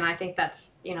 And I think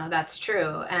that's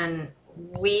true. And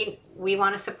we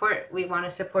want to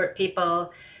support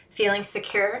people feeling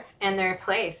secure in their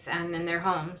place and in their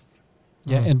homes.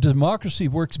 Yeah, and democracy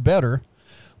works better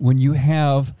when you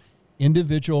have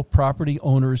individual property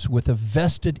owners with a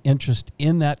vested interest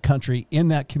in that country, in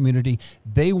that community.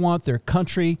 They want their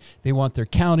country, they want their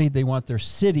county, they want their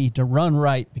city to run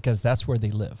right because that's where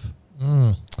they live.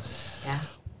 Yeah.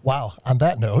 Wow. On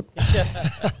that note,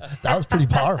 that was pretty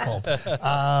powerful.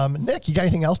 Nick, you got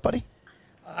anything else, buddy?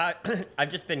 I've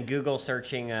just been Google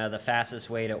searching the fastest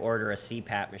way to order a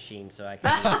CPAP machine so I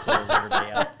can close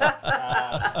everybody up.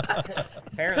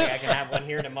 Apparently, I can have one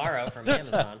here tomorrow from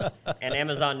Amazon, and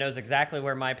Amazon knows exactly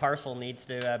where my parcel needs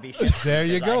to be shipped. There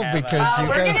you go, because you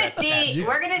we're guys-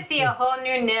 gonna see a whole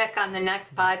new Nick on the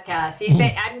next podcast. He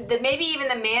say maybe even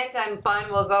the man gun bun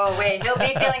will go away. He'll be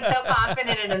feeling so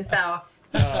confident in himself.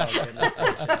 Oh goodness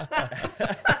gracious.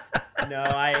 No,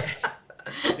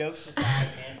 jokes aside,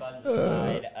 man buns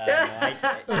aside,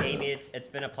 Amy, it's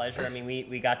been a pleasure. I mean,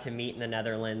 we got to meet in the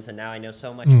Netherlands, and now I know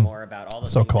so much more about all the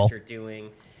things that you're doing,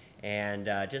 and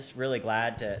just really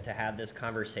glad to have this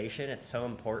conversation. It's so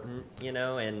important,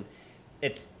 and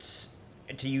it's,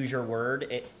 to use your word,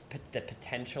 the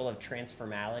potential of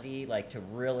transformality, like to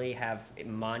really have a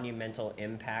monumental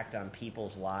impact on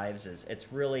people's lives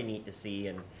it's really neat to see.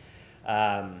 And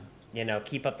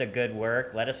keep up the good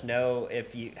work. Let us know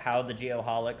how the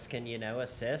Geoholics can,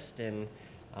 assist. And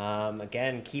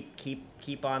again,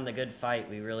 keep on the good fight.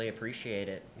 We really appreciate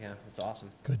it. Yeah, it's awesome.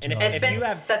 Good job. It's been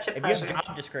such a pleasure. If you have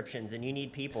job descriptions and you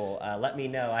need people, let me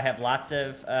know. I have lots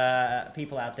of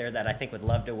people out there that I think would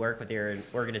love to work with your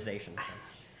organization. So.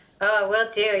 Oh, will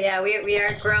do. Yeah, we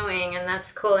are growing, and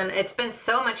that's cool. And it's been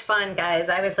so much fun, guys.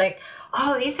 I was like,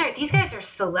 oh, these guys are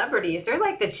celebrities. They're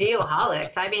like the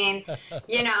Geoholics. I mean,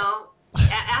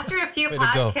 after a few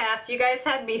podcasts, you guys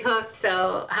had me hooked.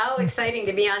 So how exciting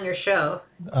to be on your show.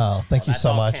 Oh, thank you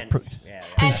so much. And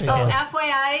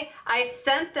FYI, I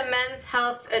sent the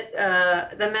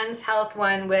men's health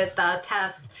one with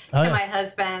Tess to my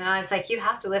husband, and I was like, you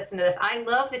have to listen to this. I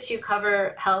love that you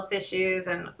cover health issues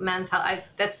and men's health.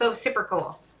 That's so super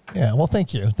cool. Yeah, well,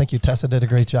 thank you. Thank you. Tessa did a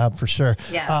great job for sure.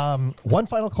 Yes. One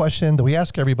final question that we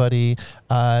ask everybody.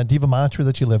 Do you have a mantra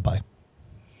that you live by?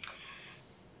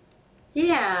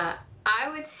 Yeah, I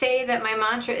would say that my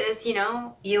mantra is,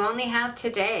 you only have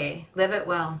today. Live it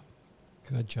well.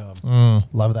 Good job.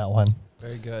 Love that one.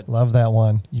 Very good. Love that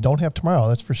one. You don't have tomorrow,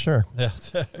 that's for sure.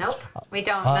 Nope, we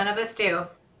don't. None of us do.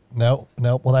 No.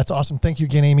 Well, that's awesome. Thank you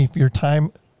again, Amy, for your time.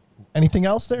 Anything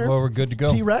else there? Well, we're good to go.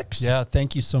 T-Rex? Yeah,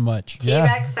 thank you so much.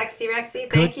 T-Rex, Sexy Rexy.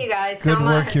 Thank you guys so much. Good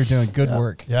work you're doing. Good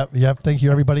work. Yep. Thank you,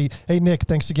 everybody. Hey, Nick,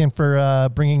 thanks again for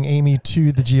bringing Amy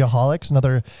to the Geoholics.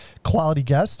 Another quality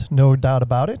guest, no doubt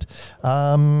about it.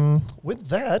 With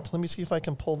that, let me see if I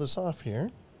can pull this off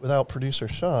here without producer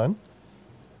Sean.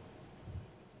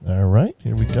 All right,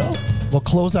 here we go. We'll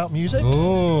close out music.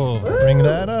 Ooh. Bring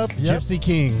that up. Yep. Gypsy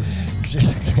Kings.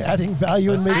 Adding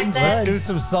value and making Let's friends. do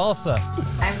some salsa.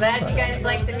 I'm glad you guys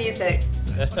like the music.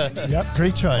 Yep,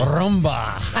 great choice.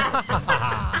 Rumba.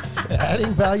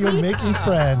 Adding value and making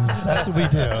friends. That's what we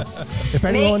do. If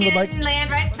anyone would like...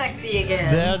 land right sexy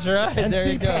again. That's right. And there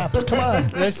you go. CPAPs, come on.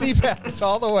 There's CPAPs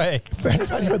all the way. If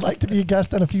anybody would like to be a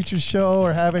guest on a future show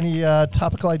or have any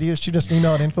topical ideas, shoot us an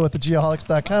email at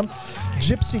info@thegeoholics.com.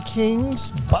 Gypsy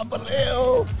Kings,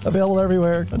 Bambaleo, available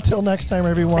everywhere. Until next time,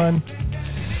 everyone,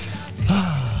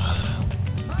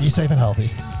 be safe and healthy.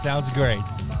 Sounds great.